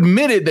you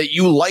admitted that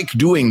you like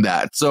doing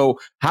that. So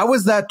how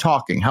is that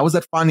talking? How is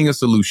that finding a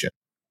solution?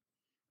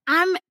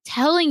 I'm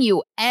telling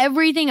you,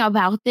 everything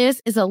about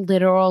this is a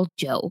literal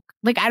joke.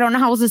 Like, I don't know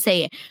how else to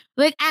say it.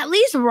 Like, at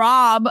least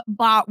Rob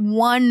bought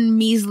one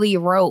measly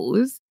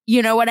rose.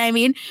 You know what I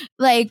mean?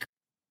 Like,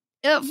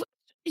 what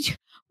is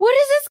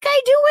this guy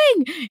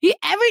doing?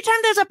 Every time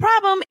there's a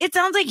problem, it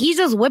sounds like he's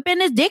just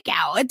whipping his dick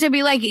out to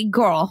be like,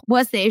 girl,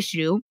 what's the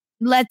issue?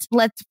 Let's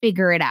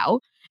figure it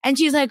out. And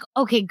she's like,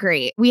 okay,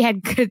 great. We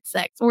had good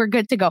sex. We're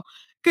good to go.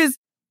 Because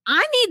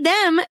I need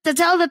them to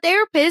tell the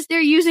therapist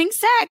they're using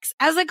sex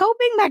as a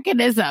coping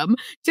mechanism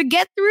to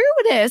get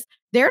through this.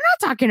 They're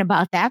not talking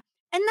about that.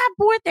 And that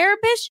poor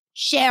therapist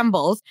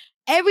shambles.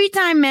 Every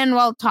time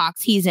Manuel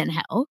talks, he's in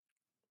hell.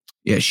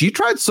 Yeah, she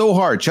tried so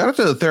hard. Shout out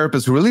to the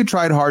therapist who really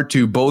tried hard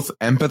to both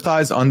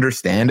empathize,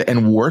 understand,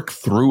 and work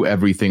through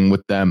everything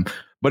with them.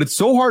 But it's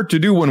so hard to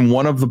do when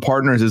one of the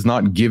partners is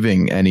not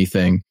giving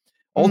anything.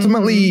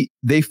 Ultimately,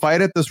 they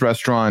fight at this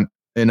restaurant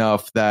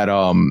enough that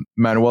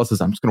Manuel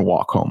says, I'm just going to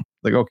walk home.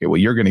 Like, okay, well,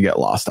 you're going to get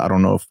lost. I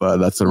don't know if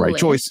that's the right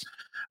choice.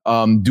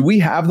 Do we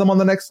have them on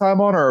the next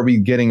time on, or are we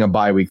getting a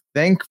bye week?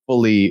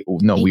 Thankfully,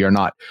 no, we are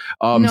not.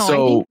 No, I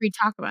think we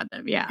talk about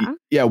them. Yeah.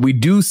 Yeah, we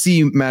do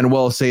see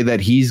Manuel say that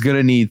he's going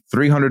to need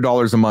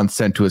 $300 a month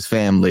sent to his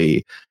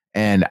family.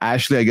 And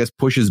Ashley, I guess,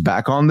 pushes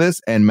back on this.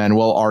 And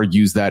Manuel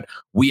argues that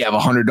we have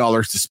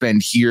 $100 to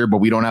spend here, but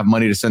we don't have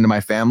money to send to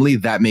my family.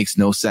 That makes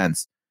no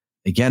sense.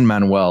 Again,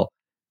 Manuel,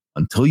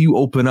 until you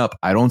open up,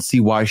 I don't see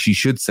why she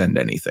should send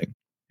anything,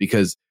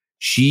 because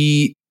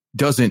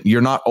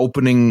you're not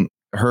opening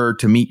her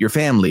to meet your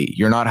family.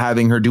 You're not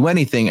having her do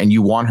anything, and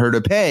you want her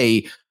to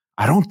pay.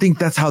 I don't think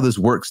that's how this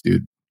works,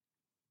 dude.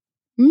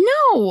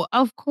 No,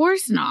 of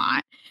course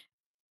not.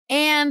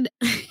 And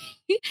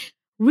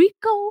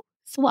Rico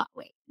Suave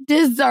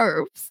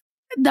deserves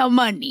the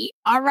money,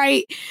 all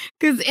right?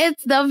 Because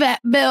it's the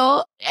vet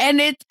bill, and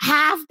it's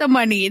half the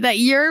money that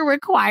you're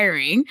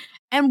requiring.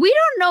 And we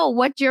don't know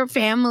what your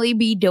family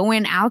be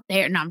doing out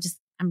there. No,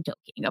 I'm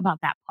joking about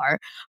that part.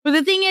 But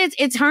the thing is,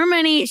 it's her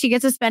money. She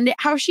gets to spend it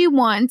how she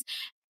wants.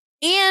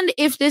 And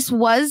if this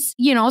was,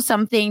 you know,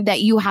 something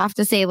that you have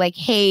to say like,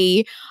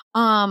 hey,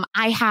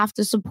 I have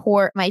to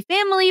support my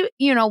family,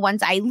 you know,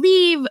 once I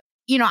leave,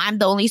 you know, I'm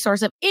the only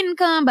source of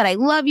income, but I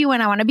love you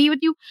and I want to be with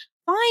you.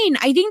 Fine.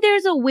 I think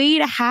there's a way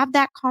to have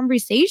that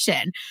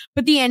conversation.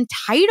 But the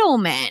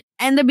entitlement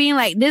and the being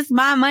like, this is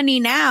my money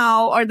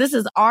now, or this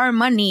is our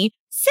money,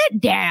 sit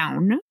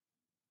down.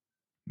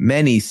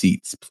 Many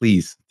seats,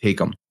 please take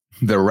them.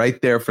 They're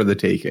right there for the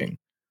taking.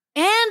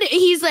 And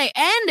he's like,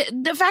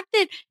 and the fact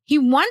that he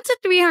wants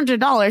a $300,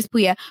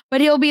 Puya,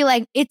 but he'll be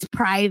like, it's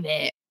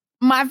private.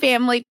 My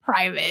family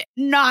private,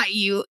 not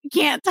you.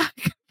 Can't talk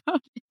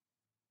about it.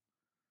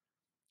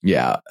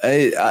 Yeah,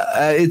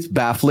 it's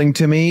baffling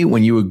to me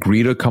when you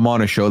agree to come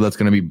on a show that's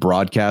going to be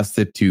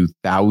broadcasted to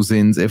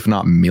thousands, if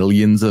not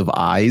millions of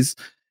eyes,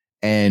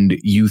 and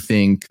you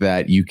think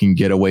that you can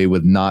get away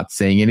with not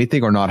saying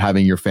anything or not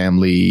having your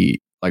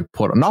family like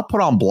not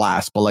put on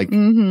blast, but like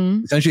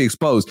Mm-hmm. essentially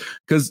exposed,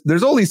 because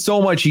there's only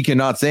so much he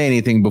cannot say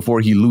anything before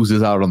he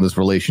loses out on this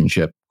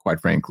relationship, quite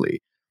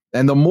frankly.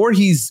 And the more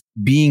he's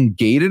being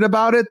gated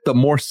about it, the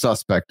more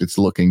suspect it's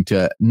looking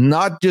to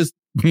not just,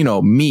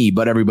 me,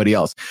 but everybody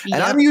else. Yep.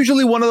 And I'm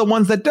usually one of the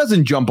ones that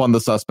doesn't jump on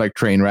the suspect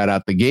train right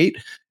out the gate.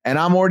 And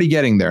I'm already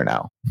getting there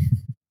now.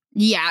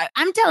 Yeah,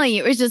 I'm telling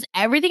you, it's just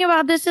everything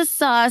about this is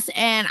sus,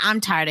 and I'm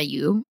tired of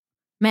you.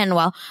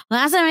 Manuel,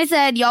 last time I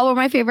said y'all were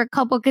my favorite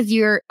couple because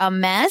you're a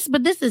mess,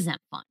 but this isn't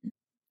fun.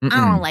 Mm-mm.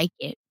 I don't like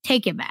it.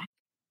 Take it back.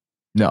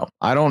 No,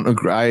 I don't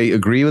agree. I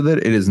agree with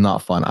it. It is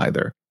not fun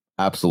either.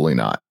 Absolutely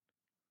not.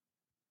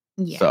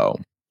 Yeah. So,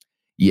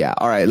 yeah.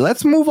 All right.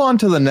 Let's move on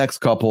to the next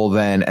couple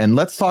then. And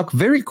let's talk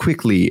very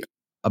quickly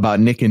about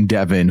Nick and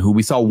Devin, who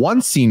we saw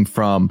one scene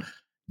from.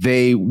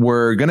 They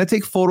were going to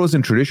take photos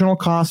in traditional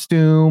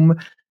costume.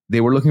 They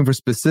were looking for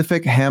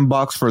specific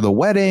handboks for the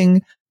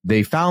wedding.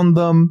 They found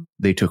them.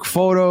 They took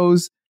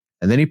photos.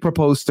 And then he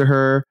proposed to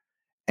her.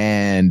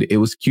 And it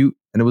was cute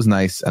and it was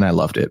nice. And I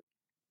loved it.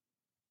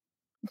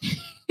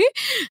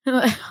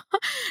 The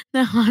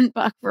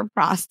handbook for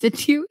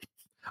prostitute.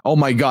 Oh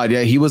my God.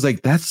 Yeah. He was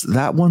like,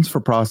 that one's for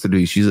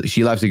prostitutes.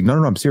 She laughs like,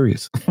 no, I'm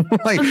serious.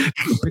 Like,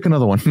 pick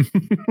another one.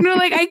 No,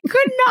 like I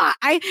could not.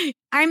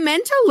 I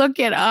meant to look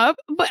it up,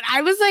 but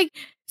I was like,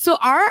 so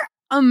are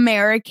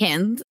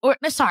Americans, or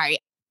sorry,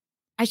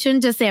 I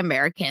shouldn't just say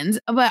Americans,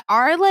 but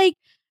are like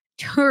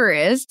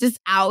tourists just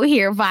out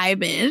here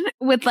vibing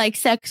with like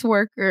sex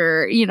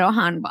worker,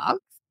 handboks?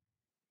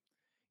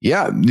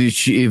 Yeah,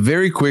 she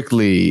very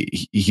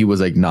quickly he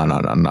was like, no,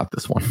 not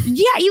this one.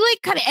 Yeah, you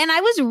like cut it, and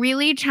I was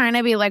really trying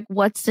to be like,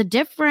 what's the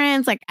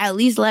difference? Like, at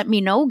least let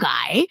me know,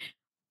 guy.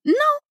 No,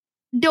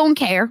 don't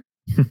care.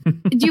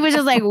 You was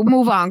just like,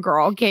 move on,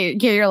 girl.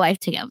 Get your life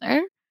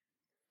together.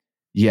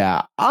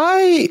 Yeah,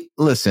 I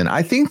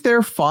think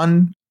they're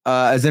fun.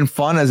 As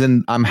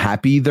in I'm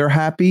happy they're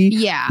happy.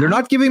 Yeah. They're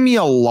not giving me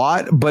a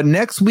lot, but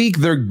next week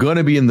they're going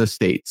to be in the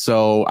States.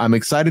 So I'm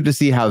excited to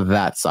see how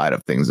that side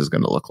of things is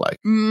going to look like.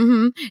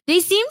 Mm-hmm.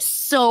 They seem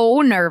so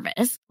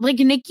nervous. Like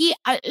Nikki,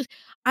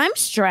 I'm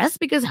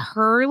stressed because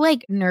her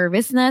like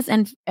nervousness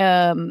and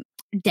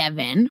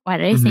Devin, why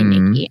did I say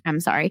Nikki? I'm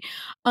sorry.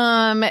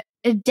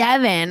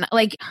 Devin,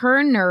 like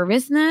her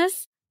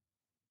nervousness,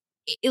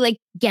 it like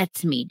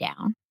gets me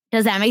down.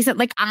 Does that make sense?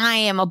 Like I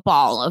am a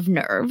ball of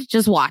nerves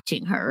just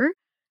watching her.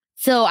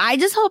 So I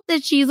just hope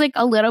that she's like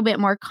a little bit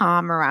more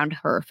calm around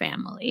her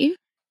family.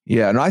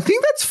 Yeah, no, I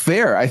think that's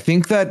fair. I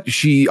think that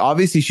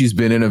she's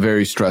been in a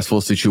very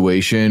stressful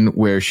situation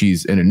where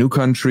she's in a new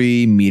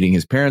country, meeting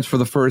his parents for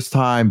the first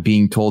time,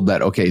 being told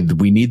that, okay,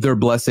 we need their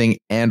blessing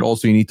and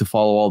also you need to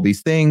follow all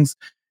these things.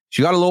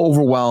 She got a little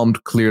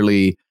overwhelmed,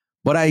 clearly,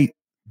 but I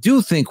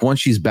do think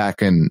once she's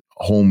back in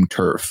home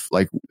turf,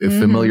 like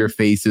familiar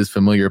faces,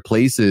 familiar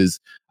places,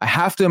 I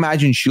have to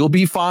imagine she'll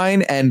be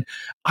fine. And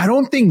I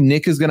don't think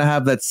Nick is going to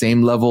have that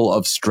same level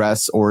of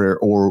stress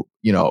or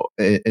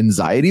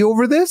anxiety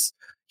over this.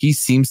 He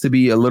seems to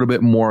be a little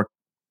bit more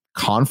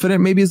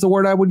confident, maybe is the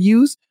word I would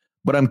use.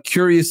 But I'm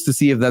curious to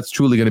see if that's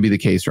truly going to be the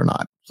case or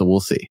not. So we'll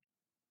see.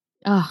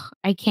 Oh,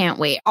 I can't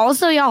wait.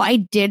 Also, y'all, I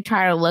did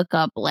try to look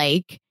up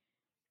like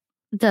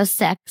the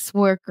sex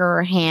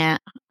worker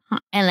hand.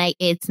 And like,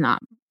 it's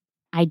not,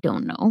 I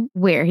don't know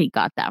where he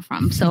got that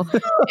from. So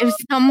if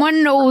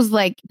someone knows,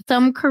 like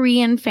some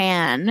Korean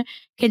fan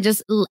can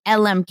just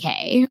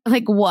LMK,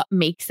 like what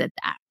makes it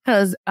that?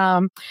 Because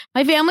my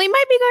family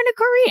might be going to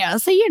Korea.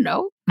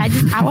 So,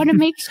 I want to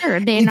make sure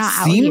they're not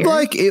out here. It seemed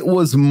like it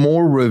was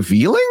more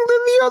revealing than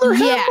the other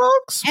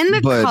handbooks. And the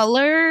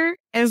color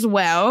as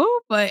well.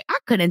 But I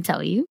couldn't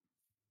tell you.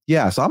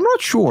 Yeah, so I'm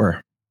not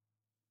sure.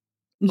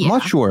 Yeah. I'm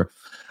not sure.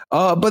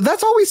 But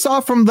that's all we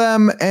saw from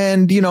them.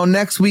 And,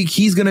 next week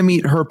he's going to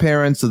meet her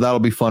parents. So that'll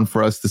be fun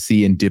for us to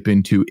see and dip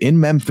into in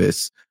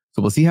Memphis.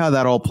 So we'll see how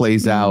that all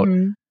plays out.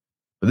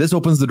 But this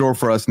opens the door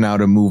for us now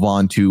to move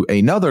on to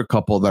another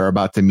couple that are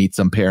about to meet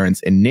some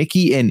parents, and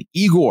Nikki and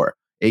Igor,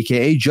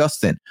 aka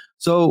Justin.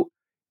 So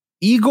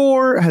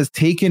Igor has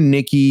taken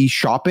Nikki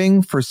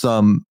shopping for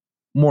some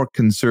more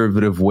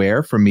conservative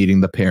wear for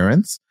meeting the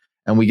parents.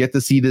 And we get to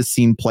see this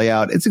scene play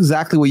out. It's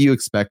exactly what you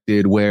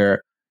expected,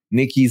 where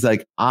Nikki's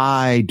like,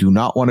 I do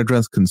not want to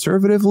dress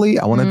conservatively.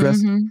 I want to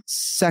dress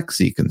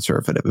sexy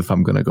conservative if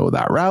I'm going to go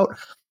that route.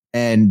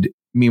 And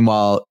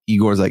meanwhile,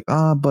 Igor's like,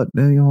 but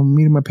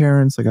meeting my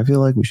parents, like I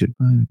feel like we should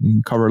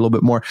cover a little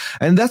bit more.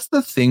 And that's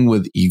the thing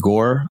with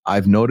Igor,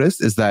 I've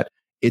noticed, is that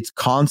it's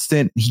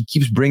constant. He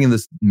keeps bringing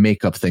this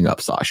makeup thing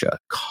up, Sasha,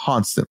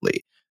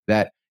 constantly.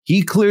 That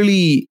he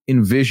clearly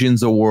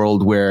envisions a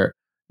world where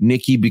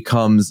Nikki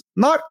becomes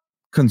not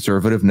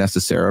conservative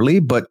necessarily,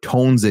 but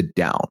tones it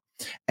down.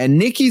 And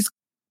Nikki's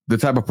the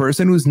type of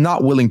person who's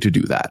not willing to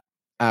do that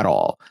at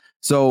all.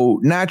 So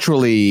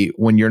naturally,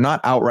 when you're not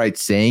outright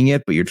saying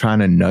it, but you're trying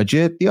to nudge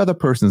it, the other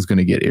person's going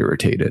to get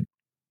irritated.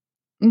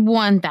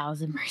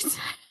 1000%.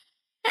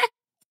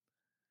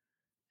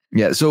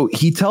 Yeah. So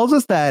he tells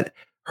us that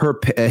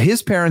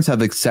his parents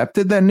have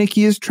accepted that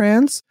Nikki is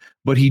trans,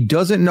 but he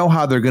doesn't know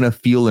how they're going to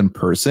feel in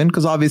person.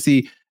 Because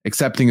obviously,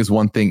 accepting is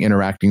one thing,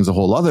 interacting is a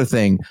whole other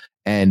thing.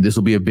 And this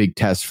will be a big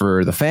test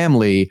for the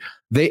family.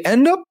 They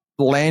end up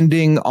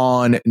landing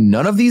on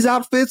none of these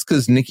outfits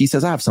because Nikki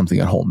says, I have something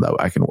at home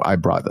that I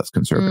brought that's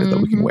conservative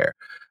that we can wear.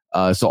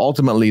 So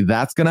ultimately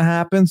that's going to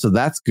happen. So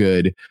that's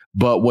good.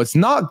 But what's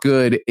not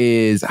good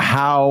is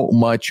how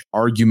much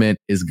argument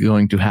is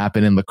going to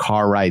happen in the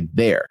car ride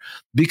there,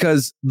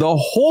 because the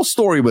whole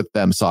story with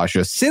them,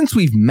 Sasha, since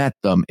we've met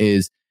them,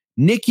 is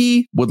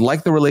Nikki would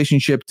like the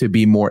relationship to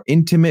be more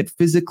intimate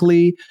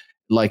physically,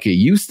 like it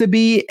used to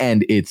be,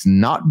 and it's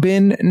not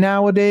been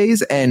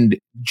nowadays. And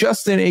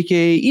Justin,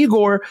 aka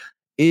Igor,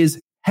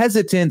 is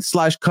hesitant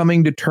 /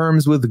 coming to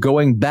terms with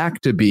going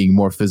back to being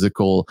more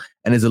physical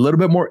and is a little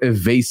bit more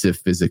evasive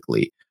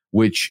physically,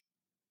 which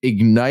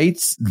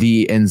ignites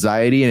the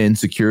anxiety and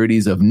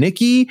insecurities of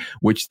Nikki,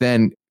 which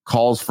then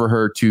calls for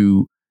her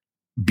to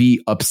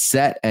be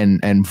upset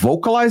and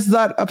vocalize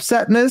that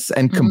upsetness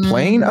and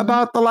complain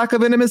about the lack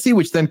of intimacy,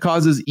 which then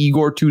causes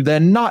Igor to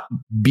then not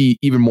be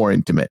even more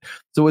intimate.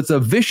 So it's a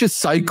vicious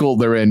cycle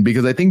they're in,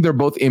 because I think they're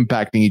both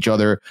impacting each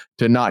other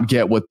to not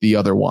get what the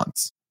other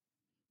wants.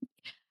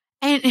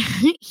 And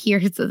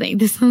here's the thing.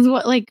 This is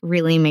what like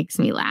really makes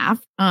me laugh.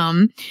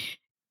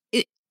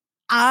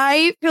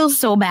 I feel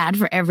so bad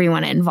for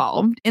everyone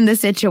involved in the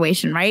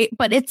situation, right?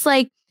 But it's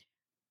like,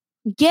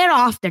 get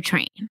off the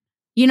train.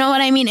 You know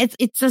what I mean?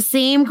 It's the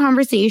same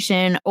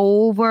conversation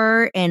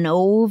over and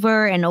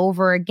over and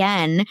over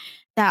again,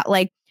 that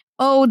like,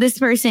 oh, this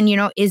person, you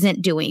know,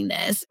 isn't doing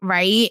this,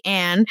 right?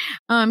 And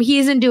he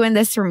isn't doing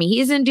this for me. He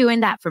isn't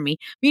doing that for me.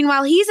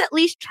 Meanwhile, he's at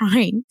least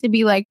trying to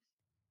be like,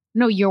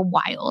 no, you're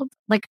wild.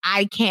 Like,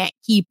 I can't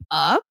keep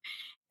up.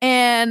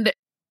 And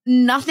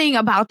nothing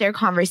about their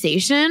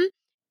conversation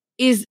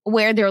is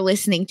where they're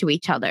listening to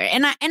each other.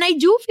 And I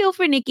do feel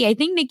for Nikki. I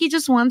think Nikki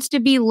just wants to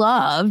be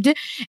loved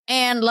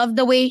and loved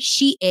the way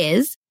she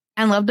is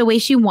and loved the way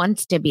she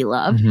wants to be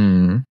loved.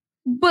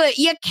 But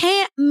you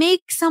can't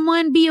make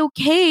someone be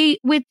okay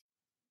with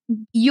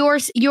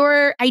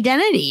your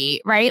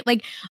identity, right?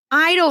 Like,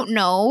 I don't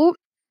know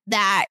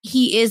that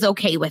he is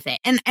okay with it.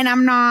 And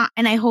I'm not,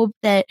 and I hope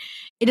that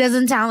it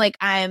doesn't sound like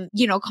I'm,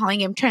 you know, calling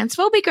him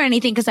transphobic or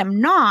anything, because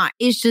I'm not.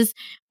 It's just,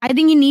 I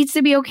think he needs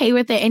to be okay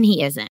with it, and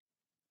he isn't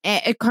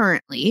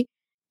currently.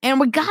 And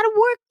we got to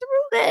work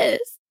through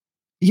this.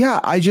 Yeah,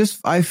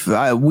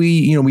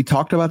 we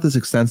talked about this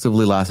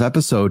extensively last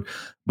episode,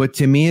 but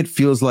to me, it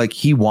feels like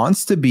he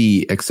wants to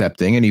be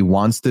accepting and he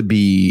wants to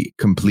be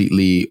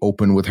completely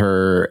open with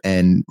her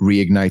and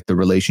reignite the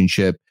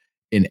relationship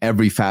in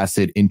every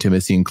facet,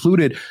 intimacy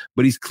included,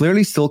 but he's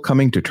clearly still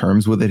coming to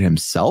terms with it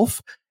himself.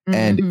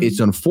 And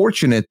it's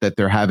unfortunate that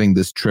they're having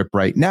this trip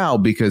right now,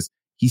 because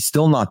he's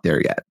still not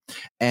there yet.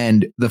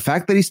 And the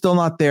fact that he's still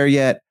not there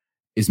yet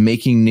is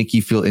making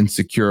Nikki feel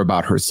insecure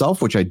about herself,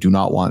 which I do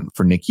not want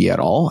for Nikki at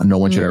all. And no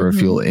one should ever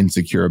feel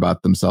insecure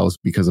about themselves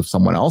because of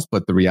someone else.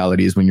 But the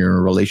reality is, when you're in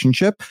a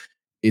relationship,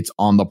 it's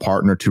on the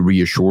partner to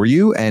reassure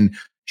you. And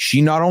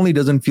she not only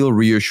doesn't feel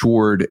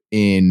reassured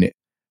in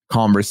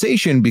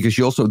conversation, because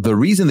she also, the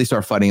reason they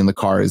start fighting in the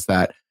car is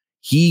that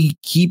he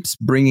keeps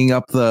bringing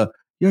up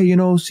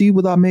see,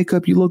 without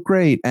makeup, you look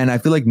great. And I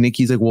feel like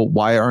Nikki's like, well,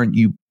 why aren't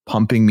you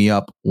pumping me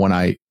up when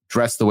I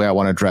dress the way I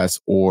want to dress,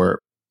 or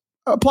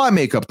apply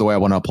makeup the way I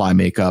want to apply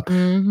makeup?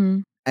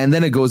 And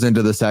then it goes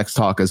into the sex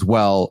talk as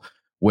well,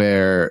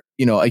 where,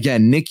 you know,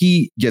 again,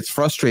 Nikki gets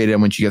frustrated.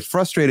 And when she gets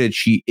frustrated,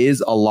 she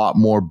is a lot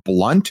more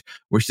blunt,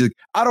 where she's like,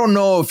 I don't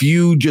know if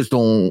you just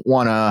don't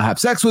want to have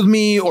sex with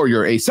me, or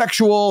you're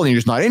asexual and you're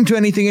just not into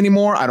anything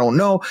anymore. I don't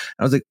know. And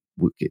I was like,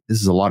 okay, this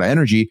is a lot of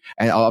energy.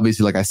 And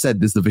obviously, like I said,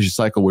 this is the vicious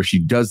cycle where she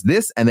does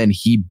this and then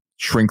he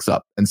shrinks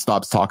up and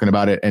stops talking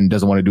about it and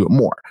doesn't want to do it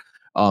more.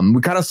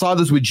 We kind of saw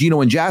this with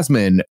Gino and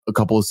Jasmine a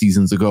couple of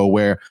seasons ago,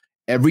 where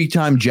every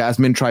time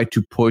Jasmine tried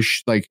to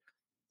push like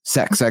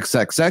sex,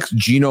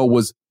 Gino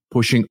was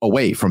pushing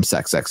away from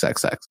sex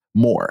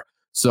more.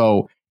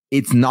 So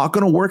it's not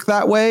going to work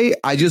that way.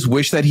 I just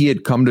wish that he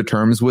had come to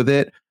terms with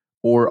it,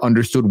 or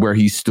understood where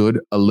he stood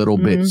a little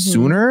bit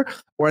sooner,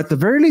 or at the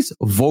very least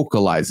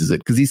vocalizes it,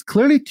 because he's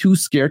clearly too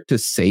scared to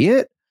say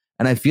it.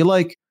 And I feel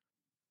like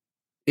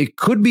it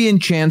could be in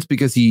chance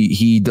because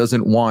he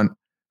doesn't want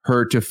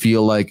her to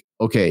feel like,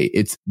 okay,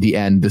 it's the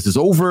end, this is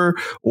over,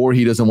 or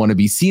he doesn't want to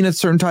be seen a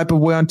certain type of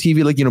way on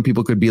TV. Like, you know,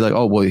 people could be like,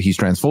 oh, well, he's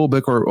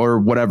transphobic or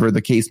whatever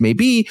the case may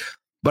be.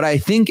 But I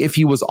think if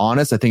he was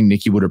honest, I think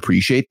Nikki would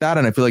appreciate that.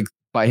 And I feel like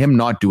by him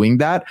not doing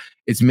that,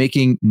 it's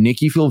making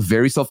Nikki feel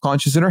very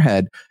self-conscious in her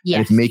head. Yes.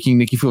 And it's making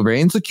Nikki feel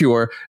very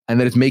insecure, and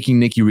that it's making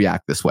Nikki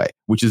react this way,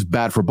 which is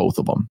bad for both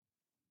of them.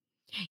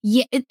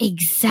 Yeah,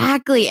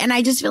 exactly. And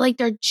I just feel like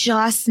they're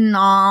just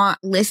not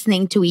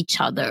listening to each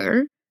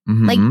other.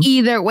 Like,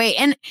 either way.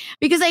 And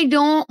because I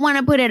don't want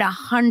to put it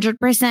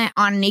 100%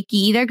 on Nikki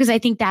either, because I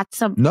think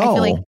that's I feel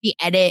like the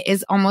edit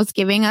is almost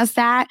giving us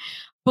that.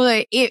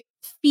 But it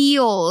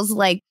feels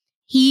like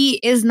he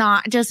is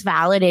not just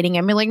validating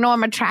him. Like, no,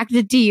 I'm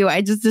attracted to you.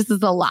 This is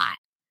a lot.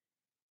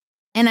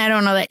 And I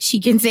don't know that she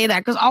can say that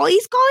because all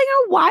he's calling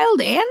her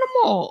wild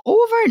animal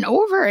over and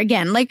over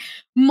again. Like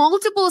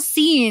multiple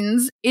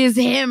scenes is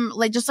him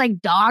like just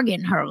like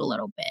dogging her a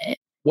little bit.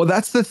 Well,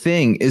 that's the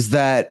thing, is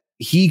that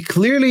he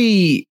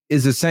clearly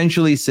is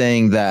essentially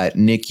saying that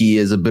Nikki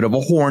is a bit of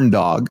a horn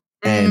dog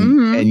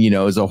and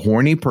is a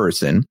horny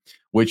person,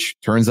 which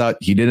turns out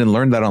he didn't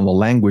learn that on the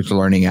language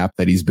learning app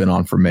that he's been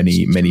on for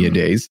many a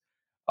days.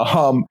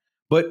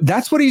 But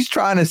that's what he's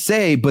trying to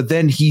say. But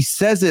then he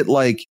says it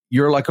like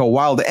you're like a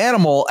wild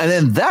animal. And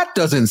then that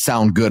doesn't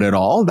sound good at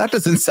all. That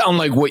doesn't sound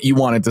like what you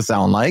want it to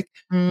sound like.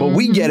 But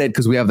we get it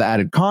because we have the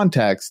added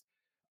context.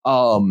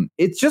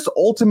 It's just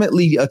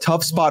ultimately a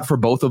tough spot for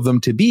both of them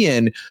to be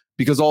in,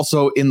 because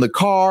also in the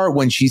car,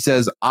 when she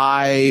says,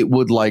 I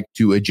would like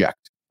to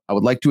eject,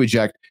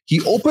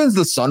 he opens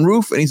the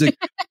sunroof and he's like,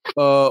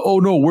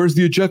 oh no, where's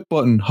the eject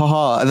button?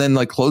 Haha. And then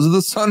like closes the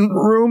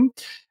sunroom.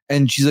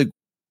 And she's like,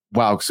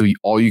 wow, so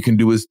all you can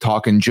do is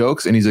talk and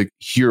jokes. And he's like,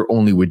 here,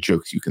 only with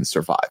jokes you can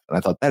survive. And I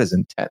thought, that is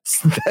intense.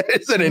 That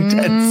is an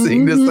intense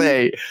thing to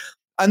say.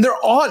 And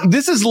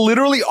this is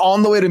literally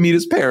on the way to meet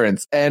his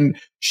parents. And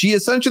she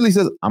essentially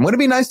says, I'm going to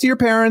be nice to your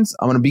parents.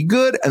 I'm going to be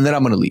good. And then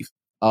I'm going to leave.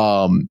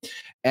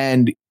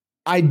 And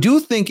I do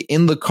think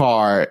in the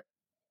car,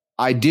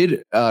 I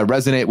did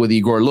resonate with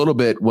Igor a little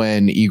bit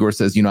when Igor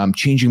says, I'm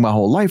changing my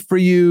whole life for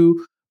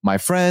you, my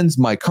friends,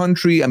 my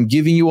country. I'm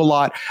giving you a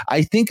lot.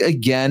 I think,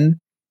 again,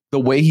 the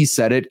way he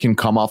said it can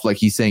come off like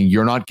he's saying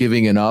you're not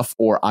giving enough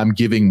or I'm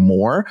giving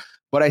more.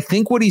 But I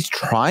think what he's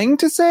trying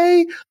to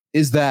say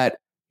is that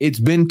it's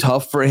been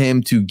tough for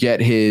him to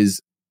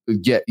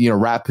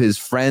wrap his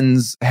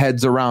friends'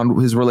 heads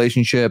around his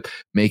relationship,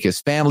 make his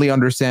family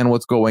understand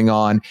what's going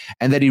on,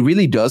 and that he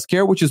really does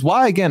care, which is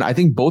why, again, I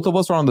think both of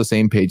us are on the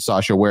same page,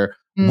 Sasha, where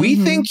we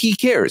think he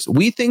cares.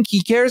 We think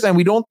he cares, and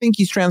we don't think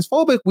he's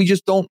transphobic. We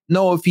just don't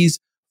know if he's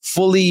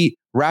fully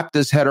wrapped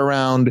his head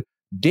around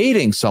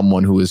dating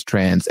someone who is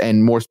trans,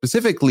 and more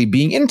specifically,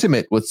 being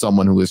intimate with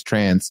someone who is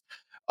trans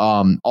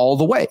all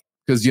the way.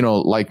 Because,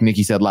 like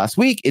Nikki said last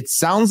week, it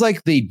sounds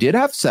like they did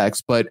have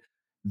sex, but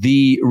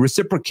the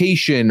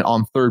reciprocation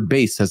on third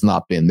base has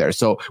not been there.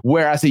 So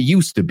whereas it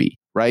used to be,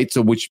 right?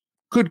 So which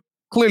could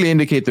clearly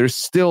indicate there's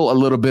still a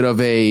little bit of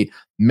a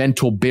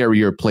mental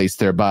barrier placed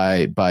there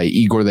by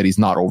Igor that he's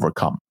not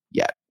overcome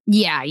yet.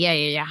 Yeah.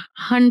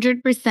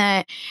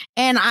 100%.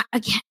 And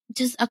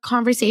just a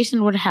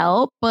conversation would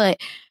help, but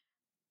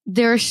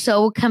they're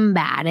so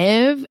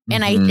combative.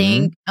 And I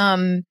think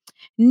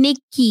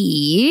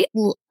Nikki,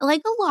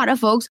 like a lot of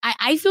folks,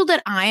 I feel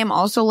that I am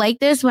also like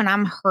this when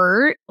I'm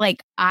hurt.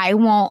 Like I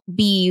won't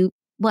be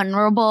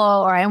vulnerable,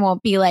 or I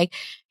won't be like,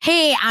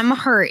 hey, I'm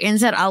hurt.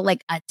 Instead, I'll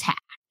like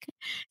attack.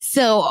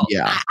 So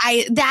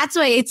I that's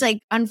why it's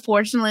like,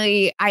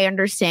 unfortunately, I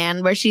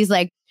understand where she's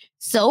like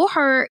so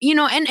hurt,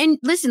 and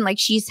listen, like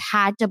she's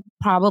had to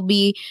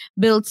probably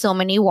build so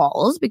many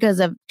walls because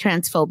of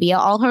transphobia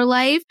all her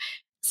life.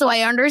 So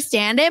I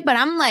understand it, but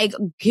I'm like,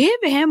 give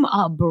him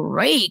a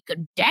break.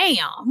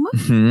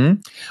 Damn.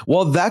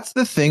 Well, that's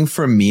the thing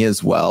for me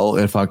as well.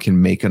 If I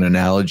can make an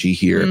analogy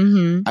here,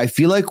 I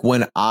feel like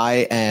when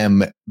I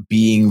am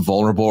being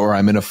vulnerable or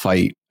I'm in a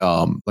fight,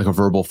 like a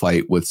verbal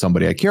fight with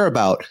somebody I care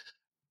about,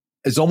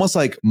 it's almost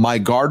like my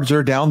guards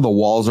are down, the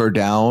walls are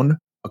down,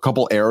 a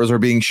couple arrows are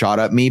being shot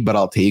at me, but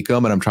I'll take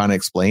them and I'm trying to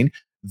explain.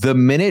 The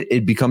minute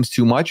it becomes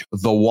too much,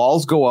 the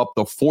walls go up,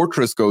 the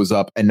fortress goes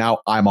up, and now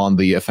I'm on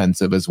the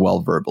offensive as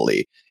well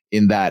verbally,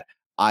 in that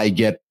I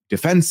get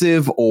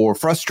defensive or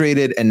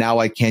frustrated, and now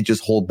I can't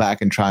just hold back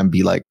and try and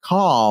be like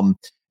calm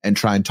and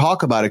try and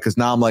talk about it, because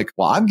now I'm like,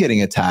 well, I'm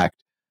getting attacked.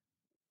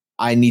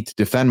 I need to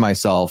defend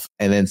myself.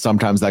 And then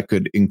sometimes that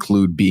could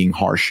include being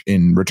harsh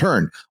in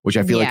return, which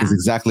I feel like is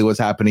exactly what's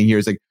happening here.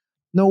 It's like,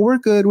 no, we're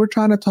good. We're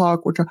trying to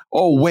talk.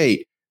 Oh,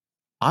 wait.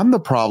 I'm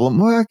the problem.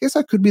 Well, I guess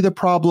I could be the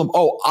problem.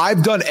 Oh,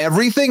 I've done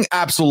everything?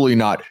 Absolutely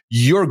not.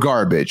 You're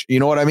garbage. You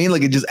know what I mean?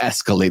 Like it just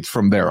escalates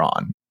from there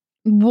on.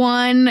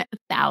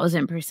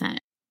 1,000%.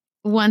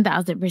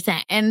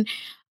 1,000%. And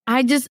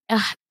I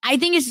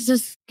think it's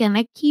just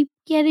gonna keep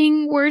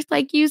getting worse,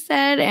 like you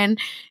said. And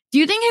do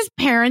you think his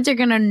parents are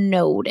gonna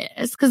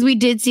notice? Because we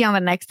did see on the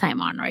next time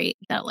on, right,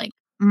 that like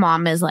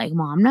mom is like,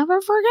 mom never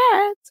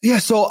forgets. Yeah.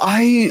 So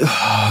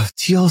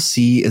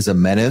TLC is a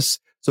menace.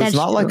 So it's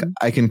not true. Like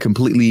I can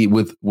completely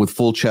with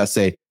full chest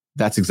say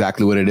that's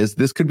exactly what it is.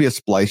 This could be a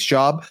splice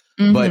job,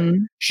 but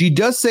she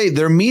does say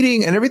they're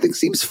meeting and everything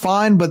seems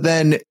fine. But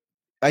then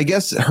I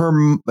guess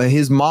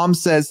his mom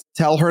says,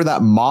 tell her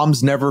that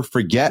moms never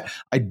forget.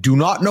 I do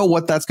not know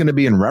what that's going to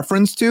be in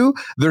reference to.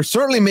 They're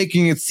certainly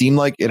making it seem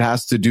like it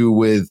has to do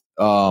with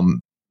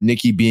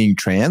Nikki being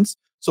trans.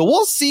 So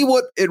we'll see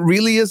what it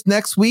really is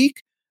next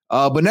week.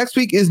 But next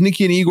week is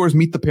Nikki and Igor's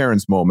meet the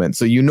parents moment.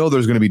 So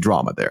there's going to be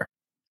drama there.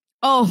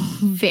 Oh,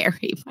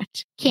 very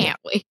much. Can't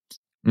wait.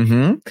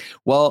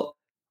 Well,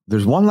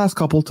 there's one last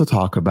couple to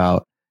talk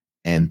about,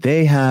 and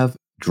they have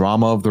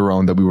drama of their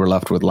own that we were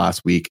left with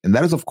last week. And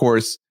that is, of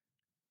course,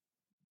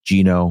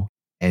 Gino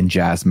and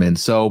Jasmine.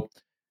 So,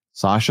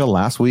 Sasha,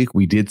 last week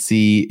we did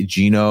see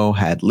Gino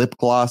had lip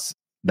gloss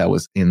that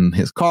was in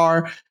his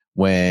car.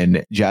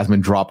 when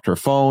Jasmine dropped her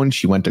phone.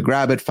 She went to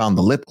grab it, found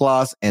the lip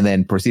gloss, and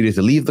then proceeded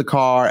to leave the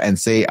car and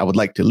say, I would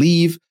like to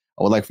leave.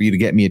 I would like for you to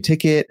get me a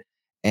ticket,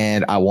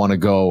 and I want to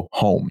go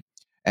home.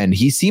 And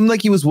he seemed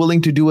like he was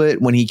willing to do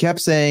it when he kept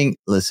saying,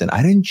 listen,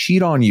 I didn't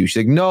cheat on you.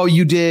 She's like, no,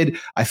 you did.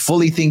 I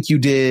fully think you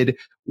did.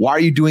 Why are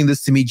you doing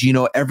this to me,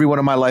 Gino? Everyone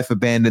in my life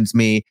abandons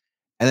me.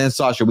 And then,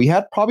 Sasha, we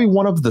had probably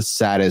one of the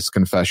saddest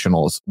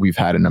confessionals we've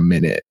had in a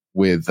minute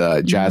with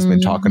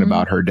Jasmine talking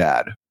about her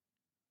dad.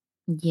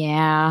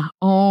 Yeah.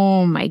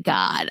 Oh my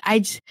God.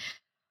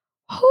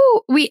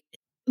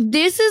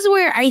 This is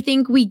where I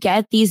think we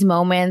get these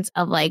moments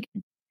of like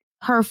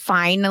her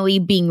finally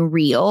being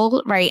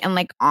real, right? And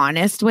like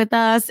honest with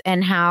us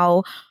and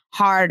how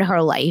hard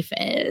her life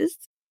is.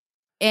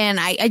 And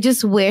I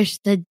just wish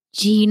that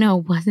Gino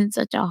wasn't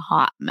such a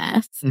hot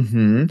mess.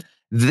 Mm-hmm.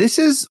 This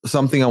is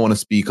something I want to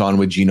speak on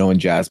with Gino and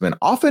Jasmine.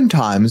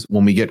 Oftentimes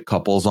when we get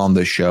couples on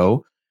the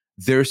show,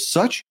 they're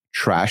such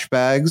trash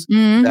bags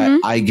that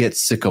I get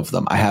sick of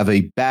them. I have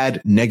a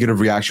bad negative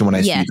reaction when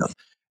I see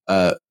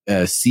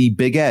them. See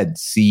Big Ed,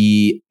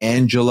 see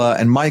Angela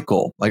and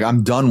Michael. Like,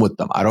 I'm done with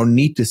them. I don't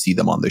need to see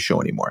them on the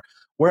show anymore.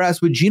 Whereas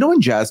with Gino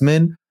and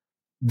Jasmine,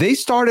 they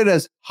started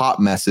as hot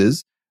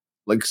messes.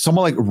 Like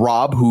someone like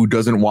Rob, who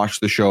doesn't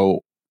watch the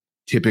show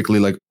typically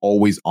like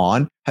always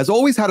on, has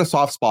always had a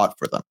soft spot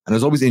for them and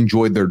has always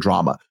enjoyed their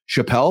drama.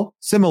 Chappelle,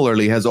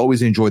 similarly, has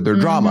always enjoyed their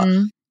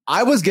drama.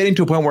 I was getting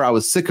to a point where I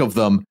was sick of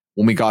them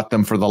when we got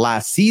them for the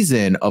last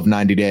season of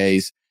 90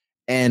 Days.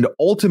 And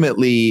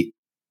ultimately,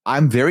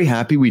 I'm very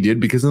happy we did,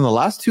 because in the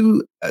last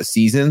two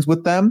seasons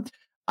with them,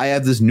 I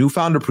have this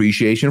newfound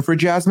appreciation for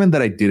Jasmine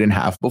that I didn't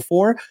have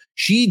before.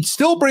 She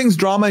still brings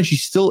drama and she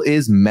still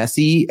is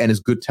messy and is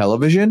good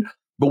television.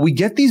 But we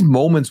get these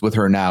moments with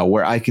her now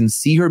where I can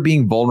see her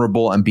being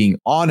vulnerable and being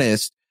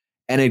honest.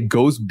 And it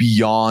goes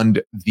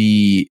beyond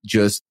the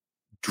just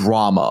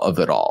drama of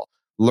it all.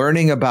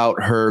 Learning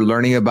about her,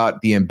 learning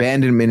about the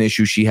abandonment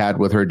issue she had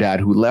with her dad,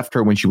 who left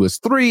her when she was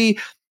 3,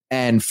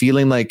 and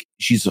feeling like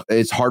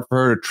it's hard for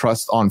her to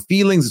trust on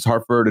feelings. It's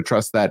hard for her to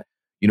trust that,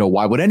 you know,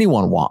 why would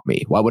anyone want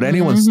me? Why would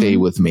anyone stay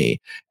with me?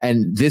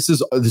 And this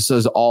is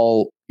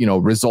all, you know,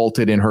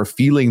 resulted in her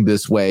feeling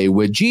this way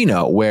with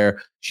Gino,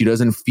 where she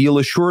doesn't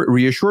feel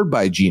reassured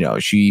by Gino.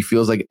 She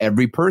feels like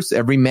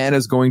every man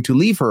is going to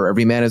leave her.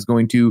 Every man is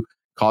going to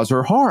cause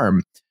her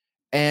harm.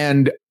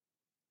 And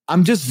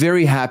I'm just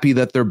very happy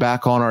that they're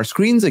back on our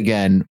screens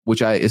again,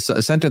 which is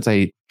a sentence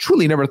I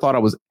truly never thought I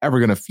was ever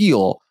going to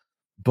feel.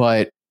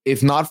 But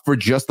if not for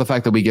just the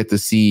fact that we get to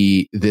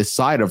see this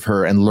side of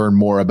her and learn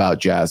more about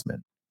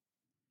Jasmine.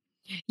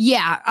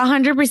 Yeah,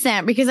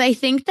 100%. Because I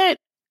think that,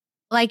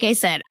 like I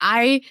said,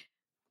 I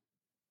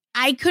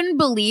couldn't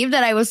believe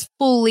that I was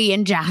fully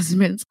in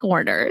Jasmine's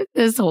corner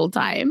this whole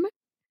time.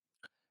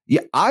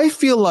 Yeah, I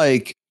feel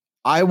like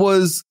I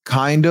was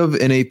kind of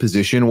in a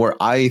position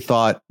where I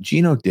thought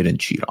Gino didn't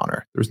cheat on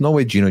her. There's no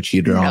way Gino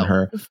cheated on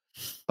her.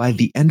 By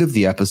the end of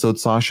the episode,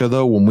 Sasha,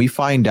 though, when we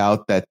find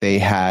out that he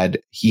had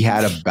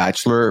a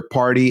bachelor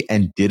party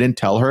and didn't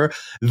tell her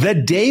the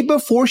day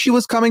before she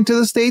was coming to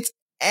the States,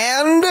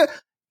 and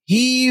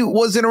he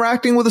was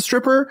interacting with a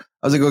stripper,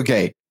 I was like,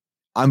 okay,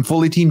 I'm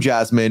fully team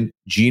Jasmine.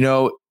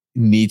 Gino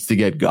needs to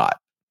get got.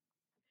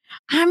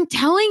 I'm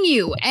telling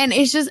you. And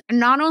it's just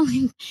not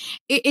only,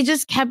 it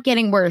just kept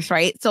getting worse,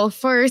 right? So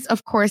first,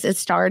 of course, it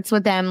starts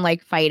with them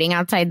like fighting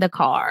outside the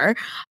car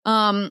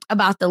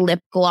about the lip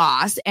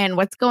gloss and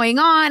what's going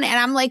on. And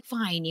I'm like,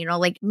 fine, you know,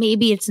 like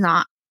maybe it's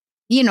not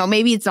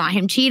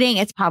him cheating.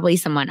 It's probably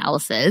someone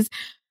else's.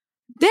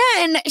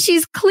 Then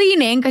she's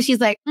cleaning because she's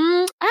like,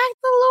 that's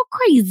a little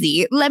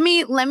crazy. Let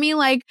me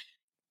like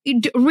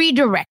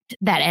redirect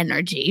that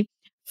energy.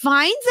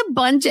 Finds a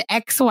bunch of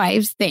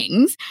ex-wives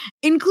things,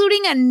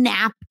 including a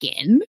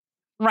napkin,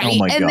 right? Oh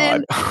my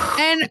God.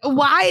 And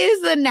why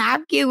is the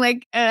napkin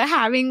like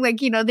having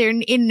like, you know, their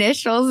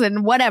initials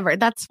and whatever?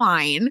 That's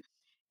fine.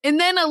 And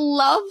then a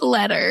love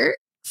letter.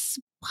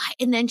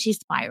 And then she's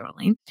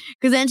spiraling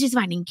because then she's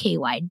finding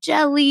KY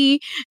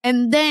jelly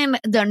and then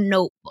the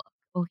notebook.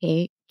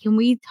 Okay. Can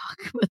we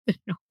talk about the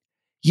notebook?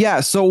 Yeah,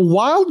 so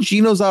while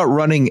Gino's out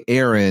running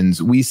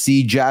errands, we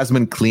see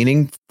Jasmine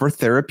cleaning for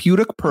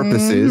therapeutic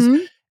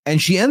purposes. And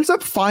she ends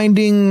up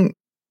finding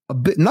a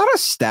bit, not a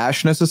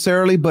stash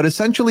necessarily, but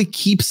essentially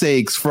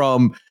keepsakes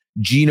from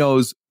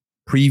Gino's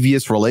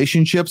previous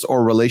relationships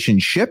or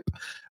relationship.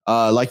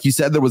 Like you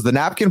said, there was the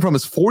napkin from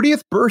his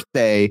 40th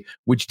birthday,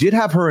 which did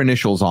have her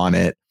initials on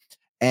it.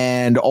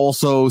 And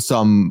also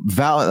some,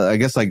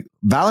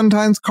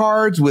 Valentine's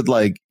cards with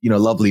like, you know,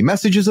 lovely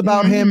messages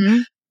about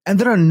him. And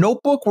then a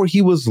notebook where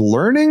he was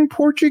learning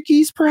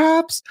Portuguese,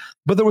 perhaps.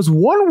 But there was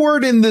one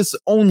word in this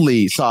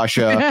only,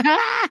 Sasha.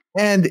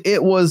 And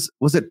it was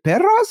it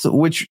perras,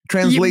 which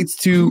translates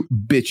to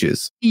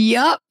bitches.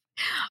 Yep.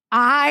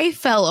 I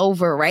fell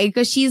over, right?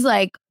 Because she's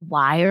like,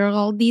 why are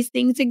all these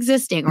things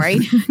existing,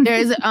 right?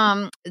 There's,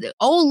 oh,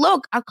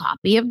 look, a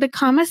copy of the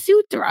Kama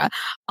Sutra,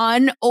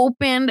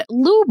 unopened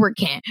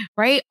lubricant,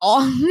 right?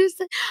 All this.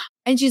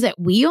 And she's like,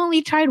 we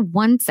only tried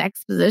one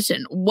sex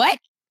position. What?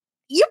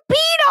 You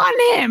peed on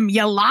him,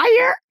 you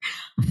liar.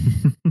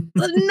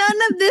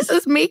 None of this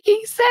is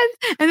making sense.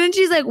 And then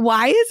she's like,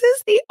 why is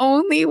this the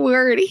only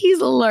word he's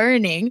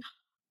learning?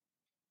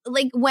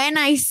 Like, when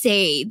I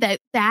say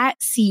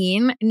that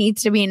scene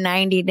needs to be a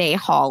 90-day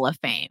Hall of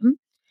Fame,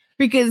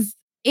 because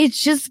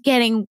it's just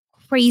getting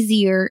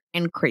crazier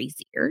and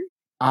crazier.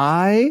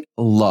 I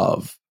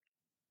love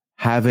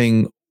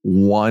having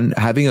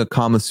a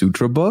Kama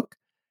Sutra book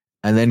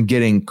and then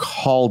getting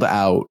called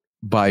out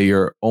by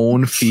your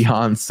own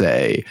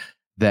fiance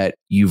that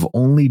you've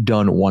only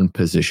done one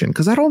position.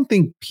 Because I don't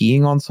think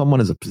peeing on someone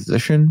is a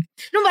position.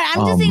 No, but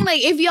I'm just saying,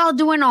 like, if y'all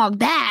doing all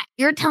that,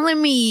 you're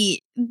telling me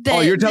that.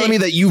 Oh, you're telling me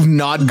that you've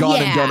not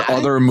gone and done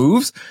other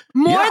moves?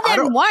 More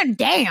than one,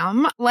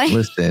 damn. Like,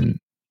 listen,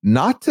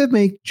 not to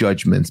make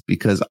judgments,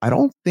 because I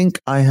don't think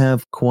I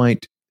have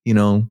quite,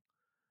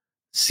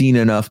 seen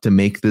enough to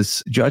make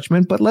this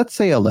judgment, but let's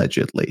say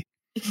allegedly.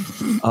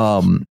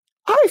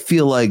 I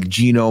feel like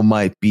Gino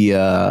might be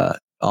a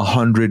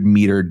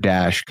 100-meter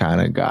dash kind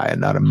of guy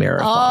and not a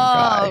marathon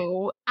guy.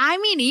 Oh, I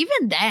mean,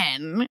 even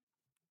then,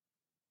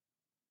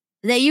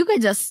 that you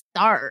could just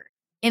start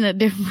in a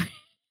different.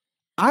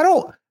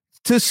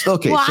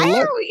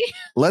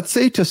 Let's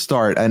say to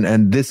start,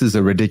 and this is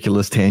a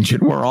ridiculous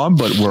tangent we're on,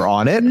 but we're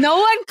on it. No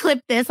one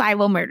clip this. I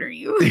will murder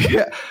you.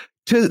 Yeah.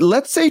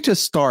 Let's say to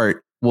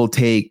start will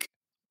take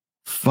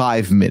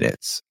 5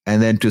 minutes,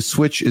 and then to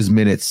switch is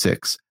minute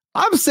 6.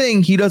 I'm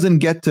saying he doesn't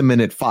get to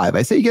minute 5.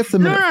 I say he gets to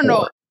minute 4.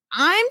 No.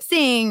 I'm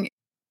saying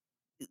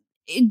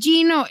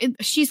Gino,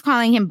 she's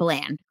calling him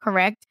bland,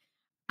 correct?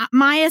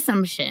 My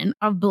assumption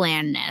of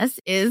blandness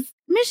is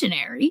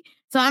missionary.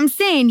 So I'm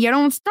saying you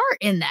don't start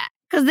in that,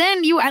 because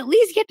then you at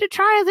least get to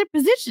try other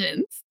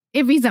positions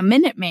if he's a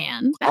minute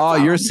man. Oh,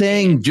 you're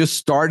saying just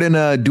start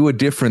do a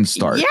different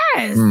start.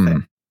 Yes.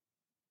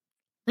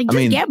 Like,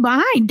 just get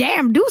behind.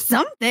 Damn, do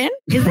something.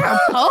 Is there a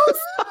post?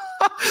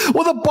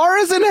 Well, the bar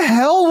is in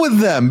hell with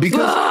them,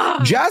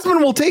 because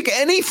Jasmine will take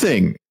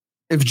anything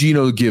if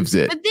Gino gives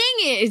it. The thing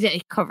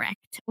is,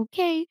 correct.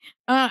 Okay.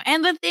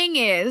 And the thing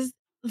is,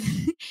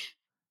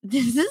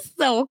 this is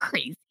so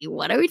crazy.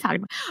 What are we talking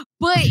about?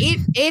 But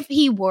if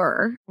he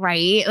were,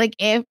 right? Like,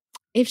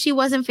 if she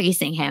wasn't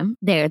facing him,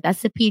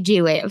 that's the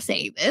PG way of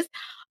saying this.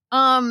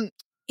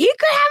 He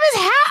could have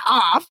his hat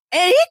off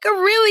and he could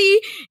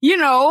really,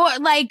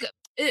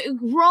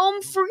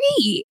 roam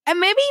free, and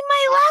maybe he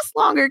might last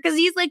longer because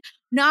he's like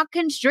not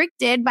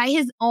constricted by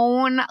his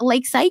own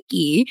like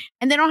psyche,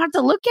 and they don't have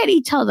to look at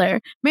each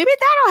other. Maybe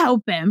that'll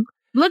help him.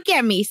 Look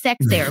at me,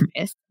 sex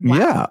therapist. Wow.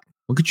 Yeah,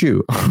 look at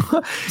you.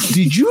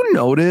 Did you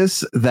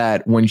notice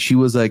that when she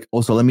was like,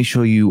 "Oh, so let me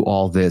show you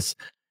all this"?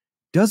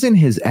 Doesn't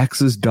his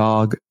ex's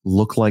dog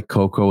look like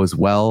Coco as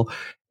well?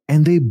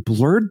 And they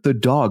blurred the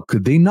dog.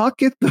 Could they not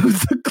get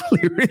the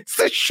clearance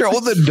to show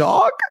the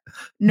dog?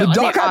 No, the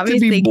dog had to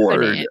be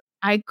blurred. Couldn't.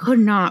 I could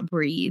not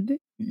breathe.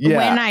 Yeah.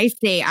 When I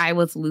say I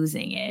was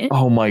losing it.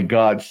 Oh my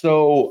God.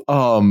 So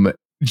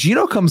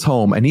Gino comes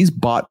home and he's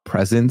bought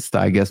presents to,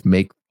 I guess,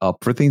 make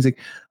up for things. Like,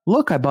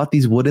 look, I bought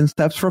these wooden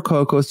steps for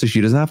Coco so she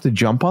doesn't have to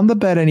jump on the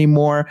bed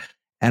anymore.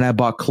 And I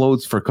bought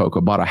clothes for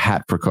Coco, bought a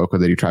hat for Coco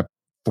that he tried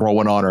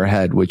throwing on her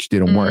head, which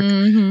didn't work.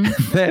 And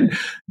then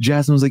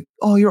Jasmine was like,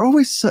 oh, you're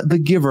always the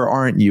giver,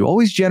 aren't you?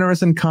 Always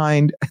generous and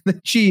kind. And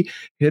then she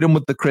hit him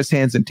with the Chris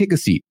Hansen, take a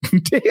seat.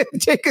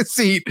 Take a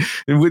seat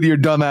with your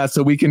dumb ass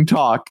so we can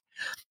talk.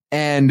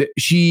 And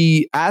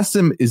she asked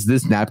him, is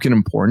this napkin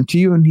important to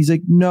you? And he's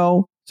like,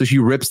 no. So she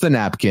rips the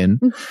napkin.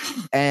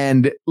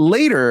 And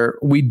later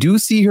we do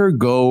see her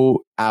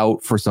go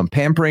out for some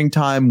pampering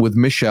time with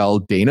Michelle,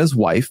 Dana's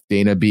wife,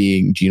 Dana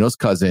being Gino's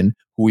cousin,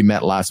 who we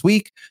met last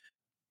week.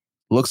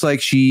 Looks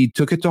like she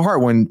took it to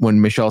heart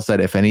when Michelle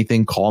said, if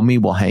anything, call me,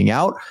 we'll hang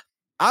out.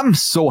 I'm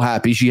so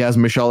happy she has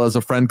Michelle as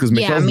a friend, because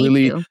Michelle's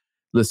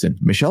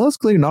Michelle is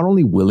clearly not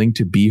only willing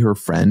to be her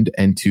friend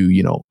and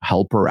to,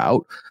 help her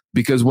out,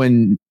 because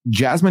when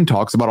Jasmine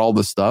talks about all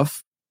this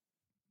stuff,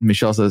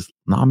 Michelle says,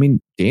 no, I mean,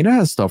 Dana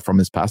has stuff from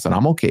his past and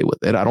I'm okay with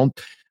it.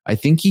 I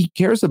think he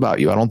cares about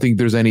you. I don't think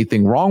there's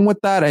anything wrong with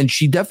that. And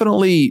she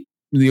definitely,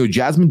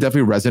 Jasmine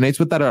definitely resonates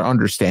with that and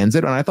understands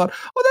it. And I thought,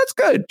 oh, that's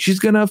good. She's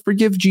going to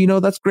forgive Gino.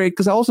 That's great.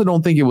 Because I also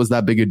don't think it was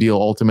that big a deal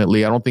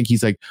ultimately. I don't think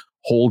he's like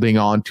holding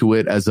on to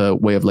it as a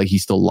way of like he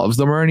still loves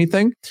them or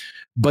anything.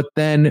 But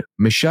then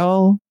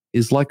Michelle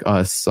is like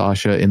us,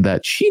 Sasha, in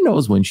that she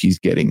knows when she's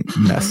getting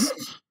mess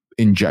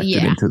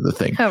injected into the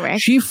thing. Correct.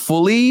 She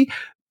fully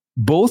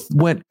both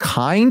went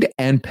kind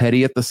and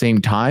petty at the same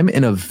time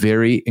in a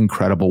very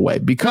incredible way.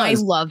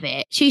 Because I love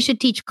it. She should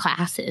teach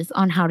classes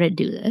on how to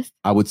do this.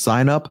 I would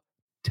sign up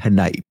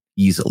tonight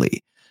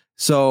easily.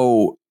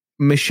 So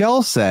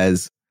Michelle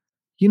says,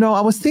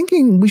 I was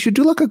thinking we should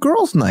do like a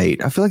girls'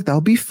 night. I feel like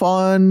that'll be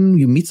fun.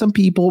 You meet some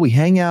people, we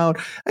hang out.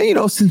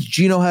 And, since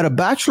Gino had a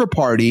bachelor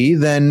party,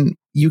 then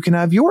you can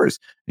have yours.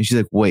 And she's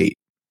like, wait,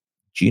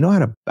 Gino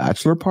had a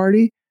bachelor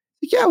party?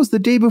 Yeah, it was the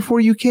day before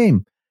you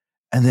came.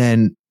 And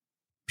then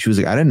she was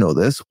like, I didn't know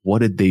this. What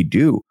did they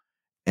do?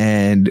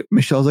 And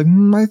Michelle's like,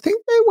 I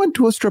think they went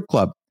to a strip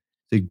club.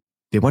 Like,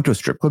 they went to a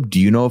strip club. Do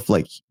you know if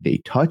like they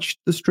touched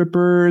the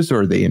strippers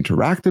or they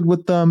interacted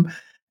with them?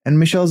 And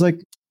Michelle's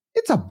like,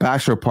 it's a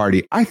bachelor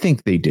party. I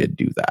think they did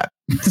do that.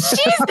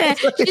 She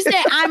said,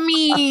 I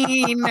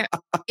mean,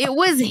 it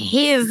was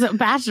his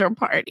bachelor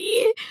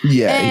party.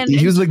 Yeah, and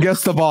he was the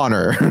guest of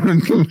honor.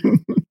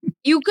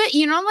 You could,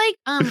 like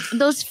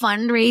those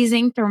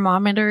fundraising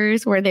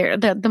thermometers where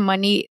the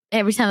money,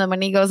 every time the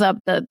money goes up,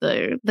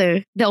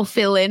 they'll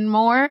fill in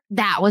more.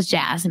 That was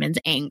Jasmine's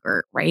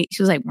anger, right?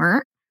 She was like,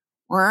 "Meh,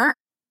 meh,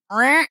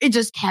 meh." It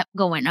just kept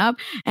going up,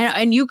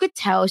 and you could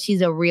tell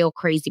she's a real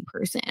crazy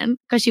person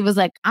because she was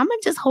like, "I'm gonna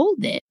just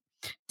hold it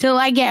till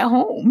I get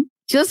home.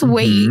 Just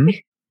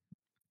wait."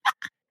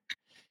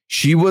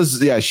 She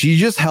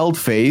just held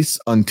face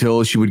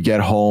until she would get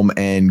home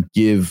and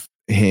give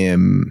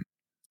him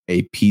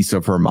a piece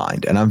of her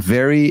mind. And I'm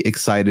very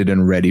excited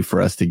and ready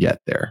for us to get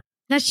there.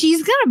 Now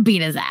she's gonna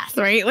beat his ass,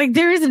 right? Like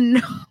there is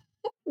no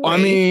way. I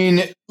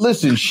mean,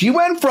 listen, she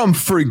went from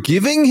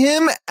forgiving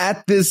him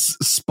at this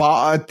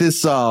spa, at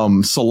this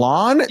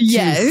salon,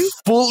 to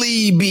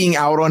fully being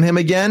out on him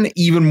again,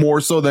 even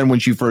more so than when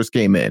she first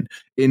came in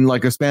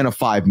like a span of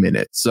 5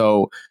 minutes.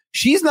 So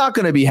she's not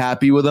going to be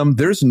happy with him.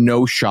 There's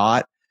no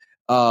shot.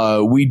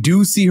 We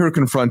do see her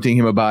confronting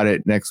him about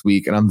it next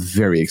week, and I'm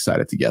very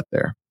excited to get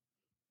there.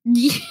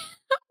 Yeah,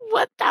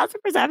 1000%.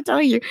 I'm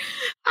telling you.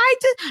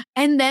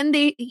 And then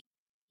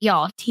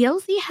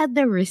TLC had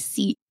the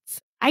receipts.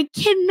 I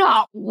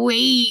cannot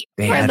wait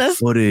they for had this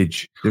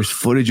footage. There's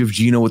footage of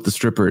Gino with the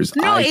strippers.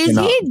 No, is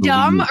he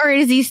dumb or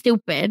is he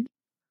stupid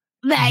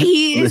that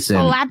he is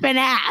slapping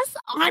ass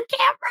on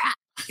camera?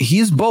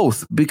 He's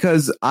both,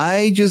 because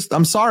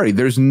I'm sorry.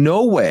 There's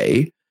no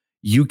way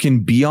you can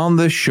be on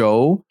the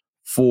show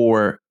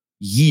for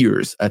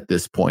years at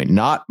this point,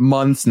 not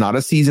months, not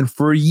a season,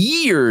 for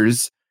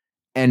years,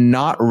 and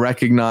not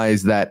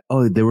recognize that,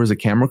 oh, there was a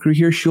camera crew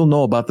here. She'll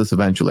know about this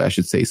eventually. I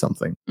should say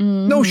something.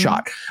 No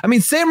shot. I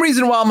mean, same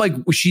reason why I'm like,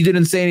 she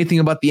didn't say anything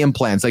about the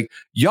implants. Like,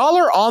 y'all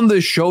are on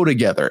the show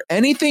together.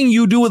 Anything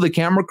you do with the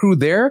camera crew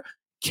there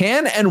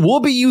can and will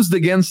be used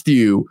against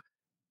you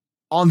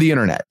on the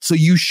internet. So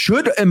you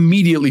should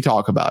immediately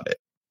talk about it.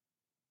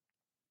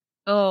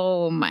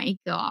 Oh my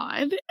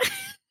God.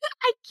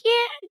 I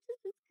can't.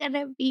 This is going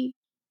to be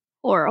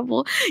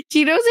horrible.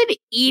 Gino's an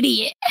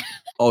idiot.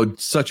 Oh,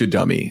 such a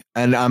dummy.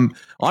 And I'm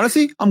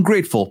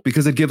grateful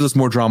because it gives us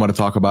more drama to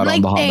talk about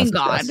on the Thank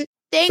God.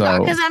 Thank God,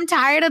 because I'm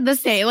tired of the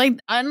same. Like,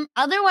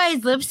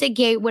 otherwise, Lipstick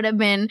Gate would have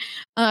been,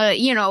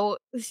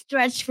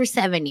 stretched for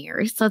 7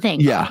 years. So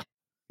thank God.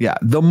 Yeah.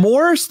 The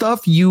more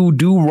stuff you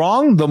do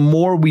wrong, the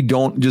more we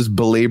don't just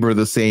belabor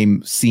the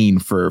same scene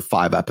for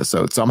 5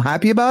 episodes. So I'm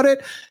happy about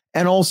it.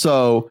 And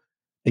also,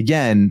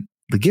 again,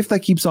 the gift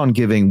that keeps on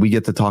giving, we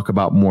get to talk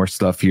about more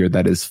stuff here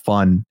that is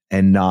fun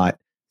and not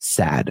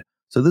sad.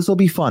 So this will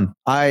be fun.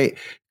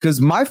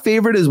 Because my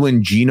favorite is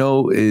when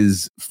Gino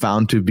is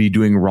found to be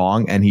doing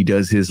wrong and he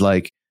does his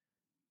like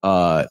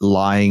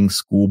lying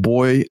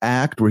schoolboy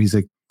act where he's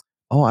like,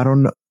 oh, I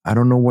don't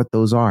know what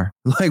those are.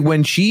 Like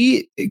when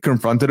she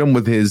confronted him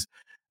with his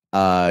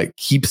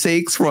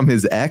keepsakes from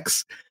his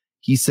ex,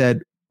 he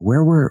said,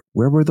 where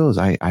were those?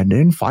 I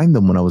didn't find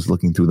them when I was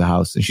looking through the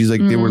house. And she's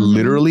like, they were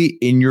literally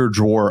in your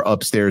drawer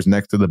upstairs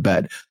next to the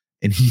bed.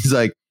 And he's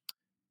like,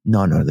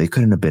 no, they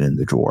couldn't have been in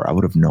the drawer. I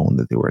would have known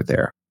that they were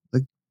there.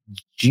 Like,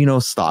 Gino,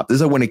 stop. This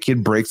is like when a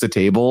kid breaks a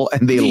table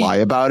and they lie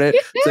about it.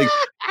 It's like,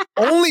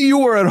 only you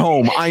were at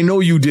home. I know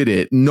you did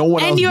it. No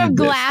one else did. And you have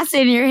glass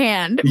in your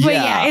hand. But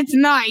yeah, it's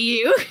not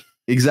you.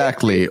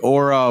 Exactly.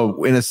 Or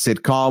in a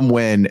sitcom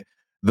when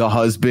the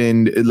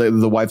husband,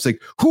 the wife's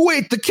like, who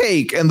ate the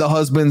cake? And the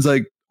husband's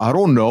like, I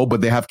don't know,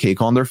 but they have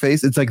cake on their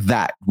face. It's like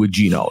that with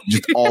Gino,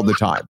 just all the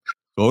time.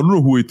 I don't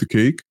know who ate the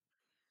cake.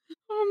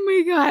 Oh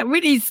my God. We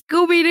need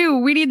Scooby-Doo.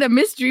 We need the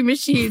mystery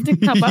machine to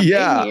come up in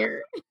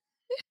here.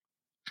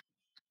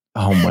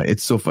 Oh my,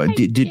 it's so fun.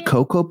 Did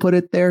Coco put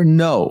it there?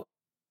 No,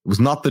 it was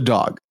not the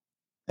dog.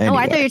 Anyway. Oh,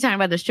 I thought you were talking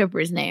about the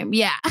stripper's name.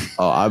 Yeah.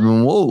 Oh, I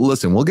mean,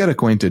 we'll get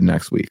acquainted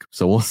next week.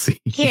 So we'll see.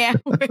 Yeah.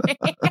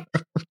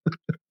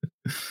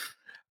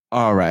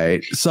 All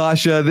right,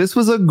 Sasha, this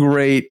was a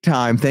great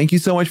time. Thank you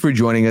so much for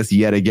joining us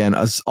yet again.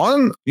 Us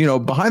on,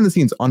 behind the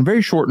scenes on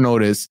very short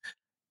notice.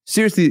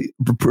 Seriously,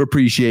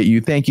 appreciate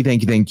you. Thank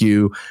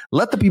you.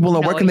 Let the people know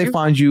where can they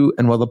find you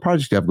and what the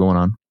project you have going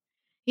on.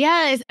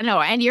 Yes,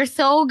 no, and you're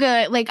so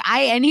good. Like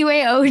I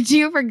anyway owed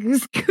you for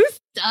Goose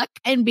Duck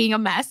and being a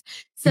mess.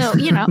 So,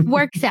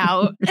 works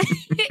out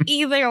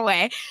either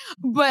way.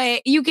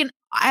 But you can,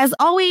 as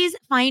always,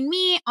 find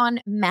me on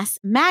Mess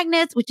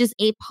Magnets, which is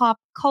a pop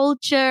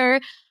culture,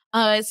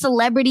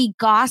 celebrity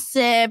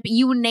gossip,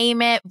 you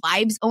name it,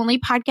 vibes only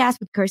podcast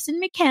with Kirsten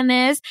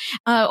McKinnis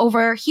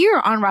over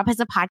here on Rob Has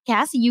a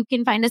Podcast. You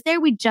can find us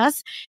there. We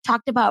just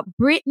talked about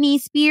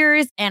Britney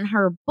Spears and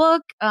her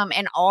book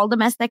and all the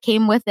mess that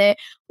came with it.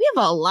 We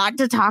have a lot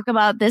to talk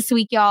about this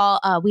week,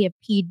 y'all. We have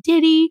P.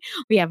 Diddy,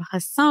 we have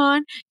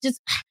Hassan,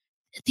 just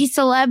these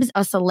celebs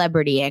are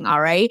celebritying,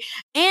 all right?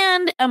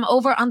 And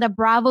over on the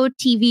Bravo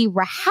TV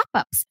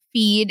Wrap-Ups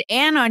feed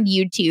and on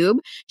YouTube.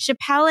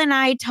 Chappelle and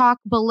I talk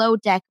Below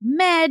Deck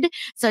Med,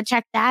 so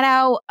check that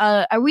out.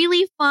 A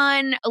really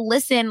fun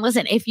listen.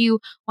 If you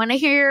want to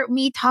hear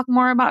me talk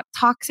more about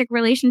toxic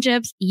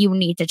relationships, you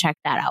need to check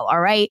that out.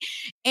 All right.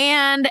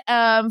 And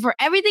for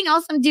everything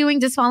else I'm doing,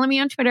 just follow me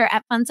on Twitter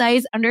at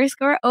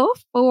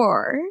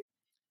funsize_04.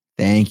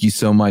 Thank you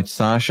so much,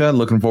 Sasha.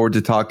 Looking forward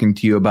to talking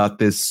to you about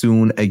this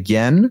soon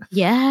again.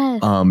 Yes.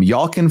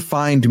 Y'all can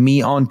find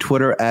me on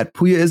Twitter at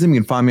Puyaism.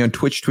 You can find me on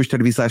Twitch,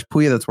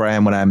 twitch.tv/Puya. That's where I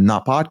am when I'm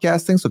not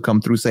podcasting. So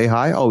come through, say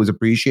hi. Always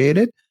appreciate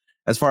it.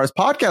 As far as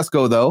podcasts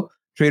go, though,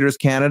 Traders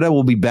Canada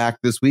will be back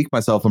this week.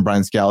 Myself and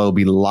Brian Scala will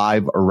be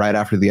live right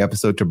after the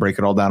episode to break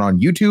it all down on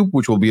YouTube,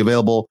 which will be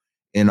available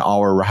in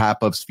our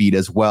Wrap-Ups feed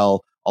as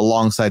well,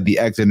 alongside the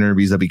exit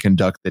interviews that we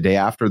conduct the day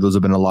after. Those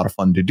have been a lot of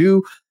fun to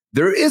do.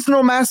 There is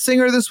no Masked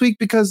Singer this week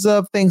because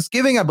of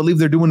Thanksgiving. I believe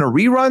they're doing a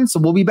rerun. So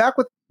we'll be back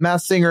with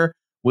Masked Singer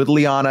with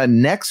Liana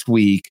next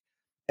week.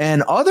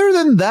 And other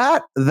than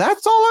that,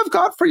 that's all I've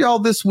got for y'all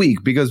this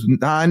week, because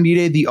 90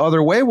 Day the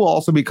Other Way will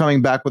also be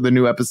coming back with a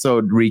new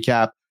episode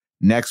recap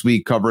next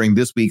week, covering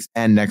this week's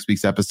and next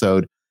week's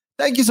episode.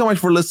 Thank you so much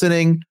for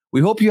listening. We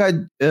hope you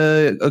had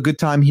a good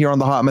time here on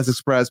the Hot Mess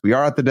Express. We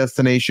are at the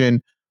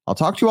destination. I'll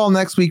talk to you all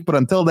next week. But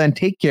until then,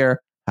 take care.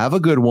 Have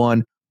a good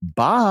one.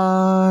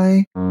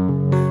 Bye.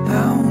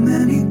 How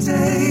many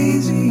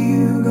days are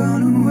you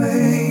gonna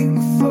wait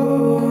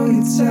before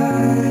you're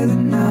tired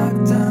and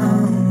knocked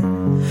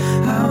down?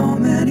 How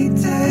many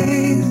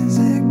days is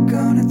it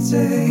gonna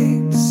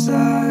take to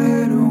decide?